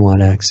if you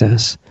want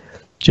access,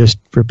 just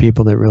for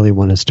people that really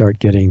want to start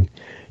getting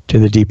to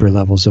the deeper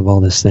levels of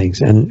all these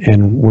things.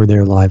 And we're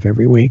there live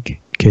every week, in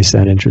case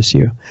that interests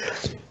you.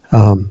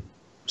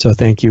 So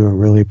thank you. I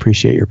really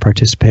appreciate your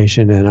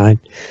participation, and I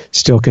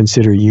still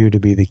consider you to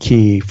be the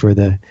key for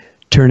the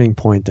turning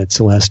point that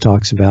Celeste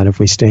talks about. If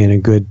we stay in a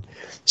good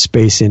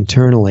space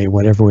internally,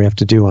 whatever we have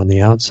to do on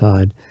the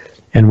outside,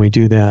 and we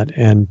do that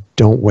and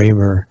don't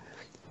waver,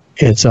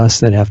 it's us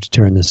that have to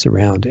turn this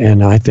around,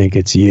 and I think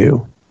it's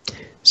you.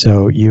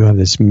 So you have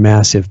this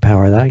massive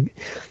power.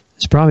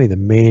 That's probably the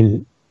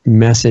main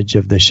message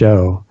of the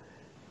show,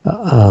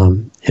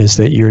 is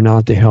that you're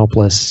not the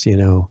helpless,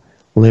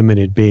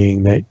 limited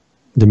being that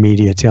the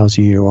media tells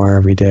you are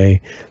every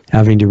day,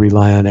 having to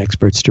rely on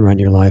experts to run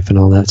your life and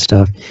all that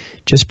stuff.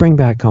 Just bring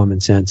back common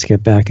sense.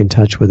 Get back in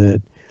touch with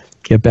it.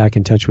 Get back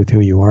in touch with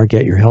who you are.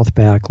 Get your health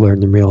back. Learn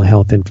the real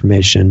health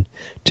information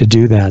to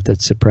do that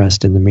that's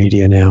suppressed in the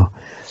media now.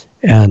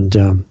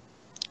 And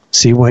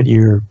see what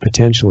your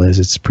potential is.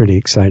 It's pretty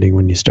exciting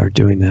when you start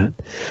doing that.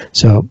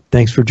 So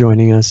thanks for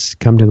joining us.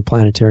 Come to the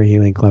Planetary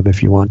Healing Club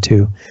if you want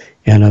to.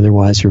 And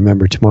otherwise,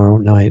 remember, tomorrow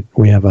night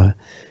we have a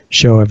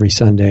show every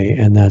Sunday,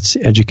 and that's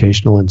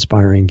educational,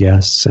 inspiring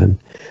guests. And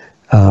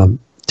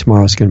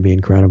tomorrow's going to be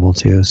incredible,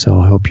 too. So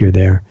I hope you're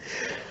there.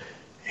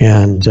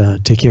 And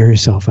take care of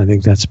yourself. I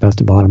think that's about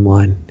the bottom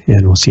line.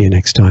 And we'll see you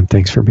next time.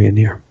 Thanks for being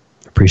here.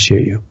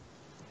 Appreciate you.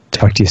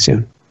 Talk to you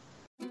soon.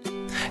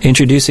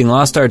 Introducing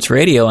Lost Arts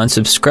Radio on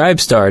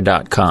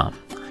Subscribestar.com.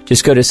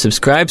 Just go to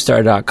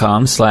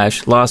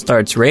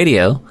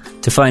subscribestar.com/LostArtsRadio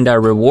to find our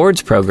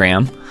rewards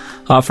program,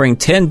 offering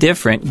 10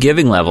 different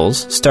giving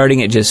levels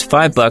starting at just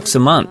 $5 a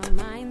month.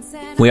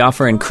 We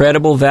offer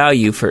incredible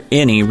value for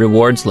any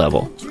rewards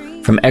level,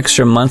 from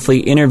extra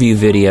monthly interview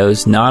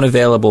videos not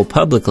available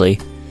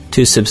publicly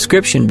to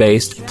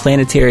subscription-based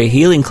Planetary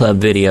Healing Club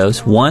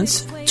videos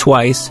once,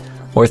 twice,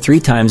 or 3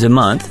 times a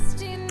month,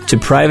 to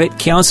private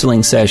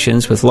counseling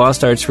sessions with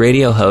Lost Arts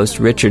Radio host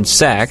Richard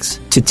Sachs,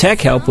 to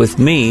tech help with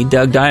me,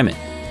 Doug Diamond.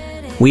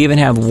 We even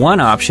have one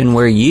option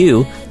where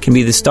you can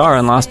be the star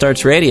on Lost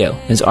Arts Radio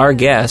as our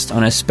guest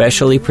on a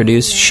specially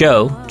produced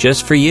show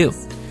just for you.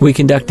 We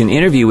conduct an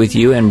interview with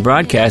you and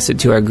broadcast it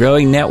to our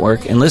growing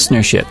network and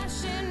listenership.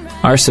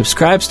 Our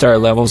Subscribe Star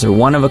levels are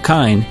one of a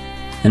kind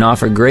and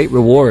offer great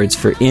rewards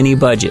for any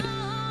budget.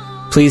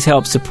 Please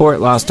help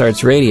support Lost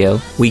Arts Radio.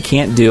 We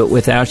can't do it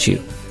without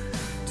you.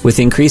 With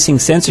increasing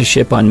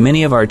censorship on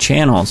many of our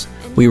channels,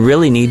 we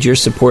really need your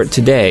support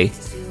today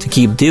to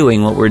keep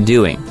doing what we're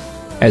doing.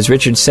 As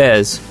Richard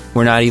says,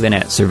 we're not even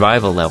at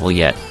survival level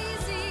yet.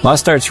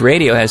 Lost Arts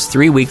Radio has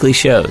 3 weekly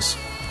shows.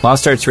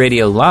 Lost Arts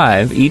Radio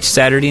Live each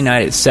Saturday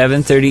night at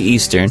 7:30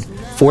 Eastern,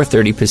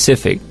 4:30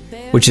 Pacific,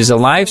 which is a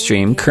live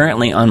stream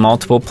currently on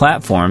multiple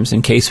platforms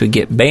in case we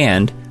get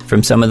banned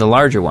from some of the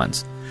larger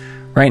ones.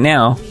 Right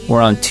now,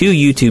 we're on 2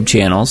 YouTube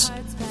channels,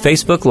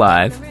 Facebook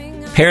Live,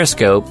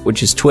 Periscope,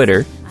 which is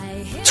Twitter,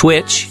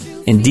 Twitch,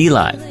 and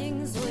DLive.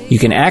 You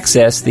can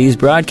access these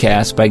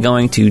broadcasts by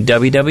going to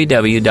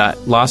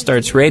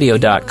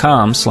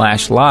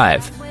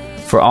www.lostartsradio.com/live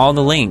for all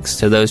the links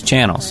to those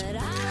channels.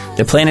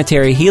 The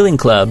Planetary Healing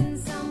Club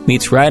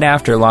meets right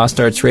after Lost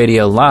Arts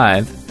Radio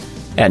Live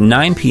at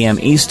 9 p.m.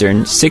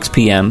 Eastern, 6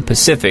 p.m.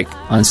 Pacific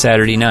on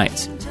Saturday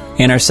nights.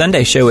 And our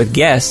Sunday show with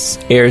guests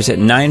airs at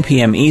 9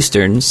 p.m.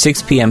 Eastern,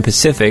 6 p.m.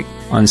 Pacific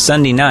on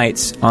Sunday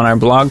nights on our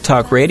Blog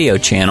Talk Radio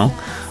channel,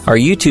 our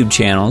YouTube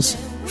channels,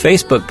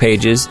 Facebook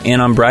pages,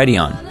 and on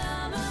Brighteon.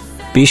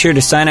 Be sure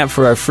to sign up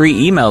for our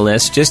free email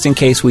list just in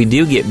case we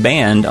do get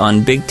banned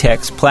on big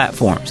tech's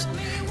platforms.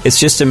 It's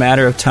just a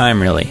matter of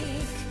time, really.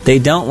 They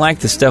don't like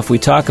the stuff we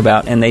talk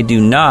about, and they do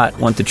not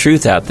want the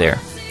truth out there.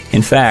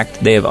 In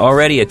fact, they have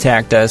already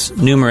attacked us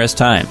numerous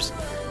times.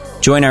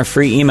 Join our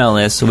free email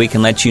list so we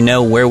can let you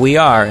know where we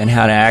are and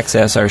how to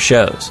access our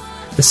shows.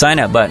 The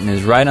sign-up button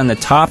is right on the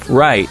top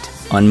right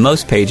on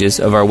most pages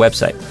of our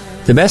website.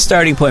 The best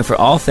starting point for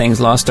all things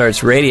Lost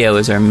Arts Radio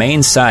is our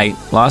main site,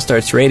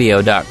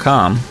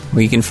 lostartsradio.com,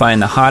 where you can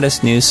find the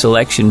hottest news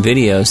selection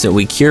videos that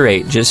we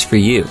curate just for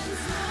you.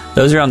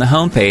 Those are on the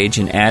homepage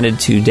and added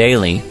to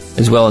daily,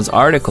 as well as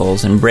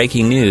articles and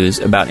breaking news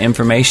about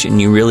information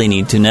you really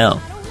need to know.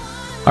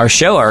 Our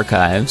show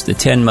archives, the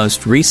 10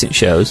 most recent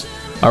shows,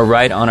 are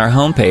right on our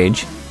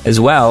homepage, as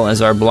well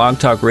as our Blog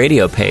Talk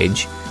Radio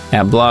page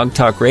at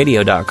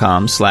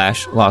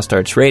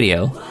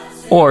blogtalkradio.com/lostartsradio,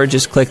 or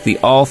just click the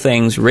All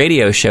Things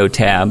Radio Show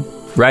tab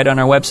right on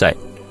our website.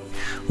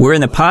 We're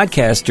in the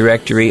podcast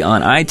directory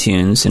on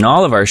iTunes, and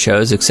all of our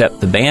shows except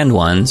the banned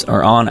ones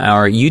are on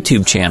our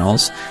YouTube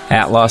channels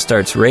at Lost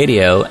Arts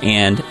Radio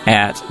and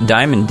at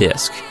Diamond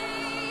Disc.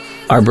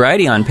 Our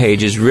Brighteon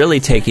page is really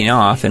taking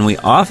off, and we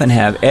often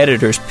have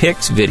editors'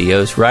 picks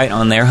videos right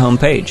on their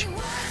homepage.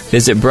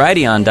 Visit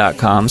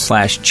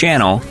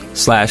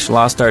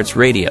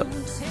brighteon.com/channel/LostArtsRadio.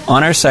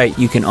 On our site,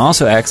 you can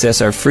also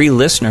access our free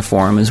listener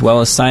forum as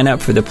well as sign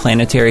up for the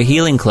Planetary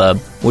Healing Club,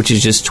 which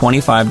is just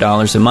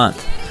 $25 a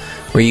month,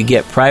 where you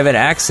get private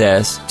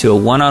access to a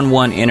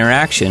one-on-one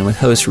interaction with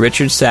host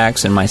Richard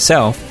Sachs and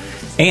myself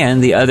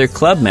and the other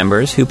club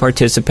members who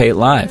participate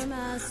live.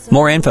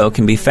 More info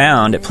can be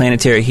found at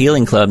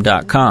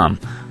planetaryhealingclub.com.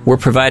 We're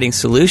providing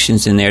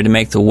solutions in there to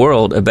make the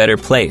world a better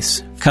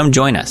place. Come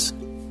join us.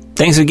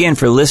 Thanks again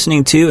for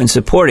listening to and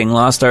supporting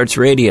Lost Arts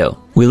Radio.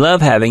 We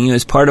love having you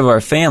as part of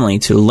our family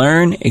to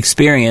learn,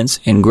 experience,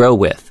 and grow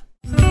with.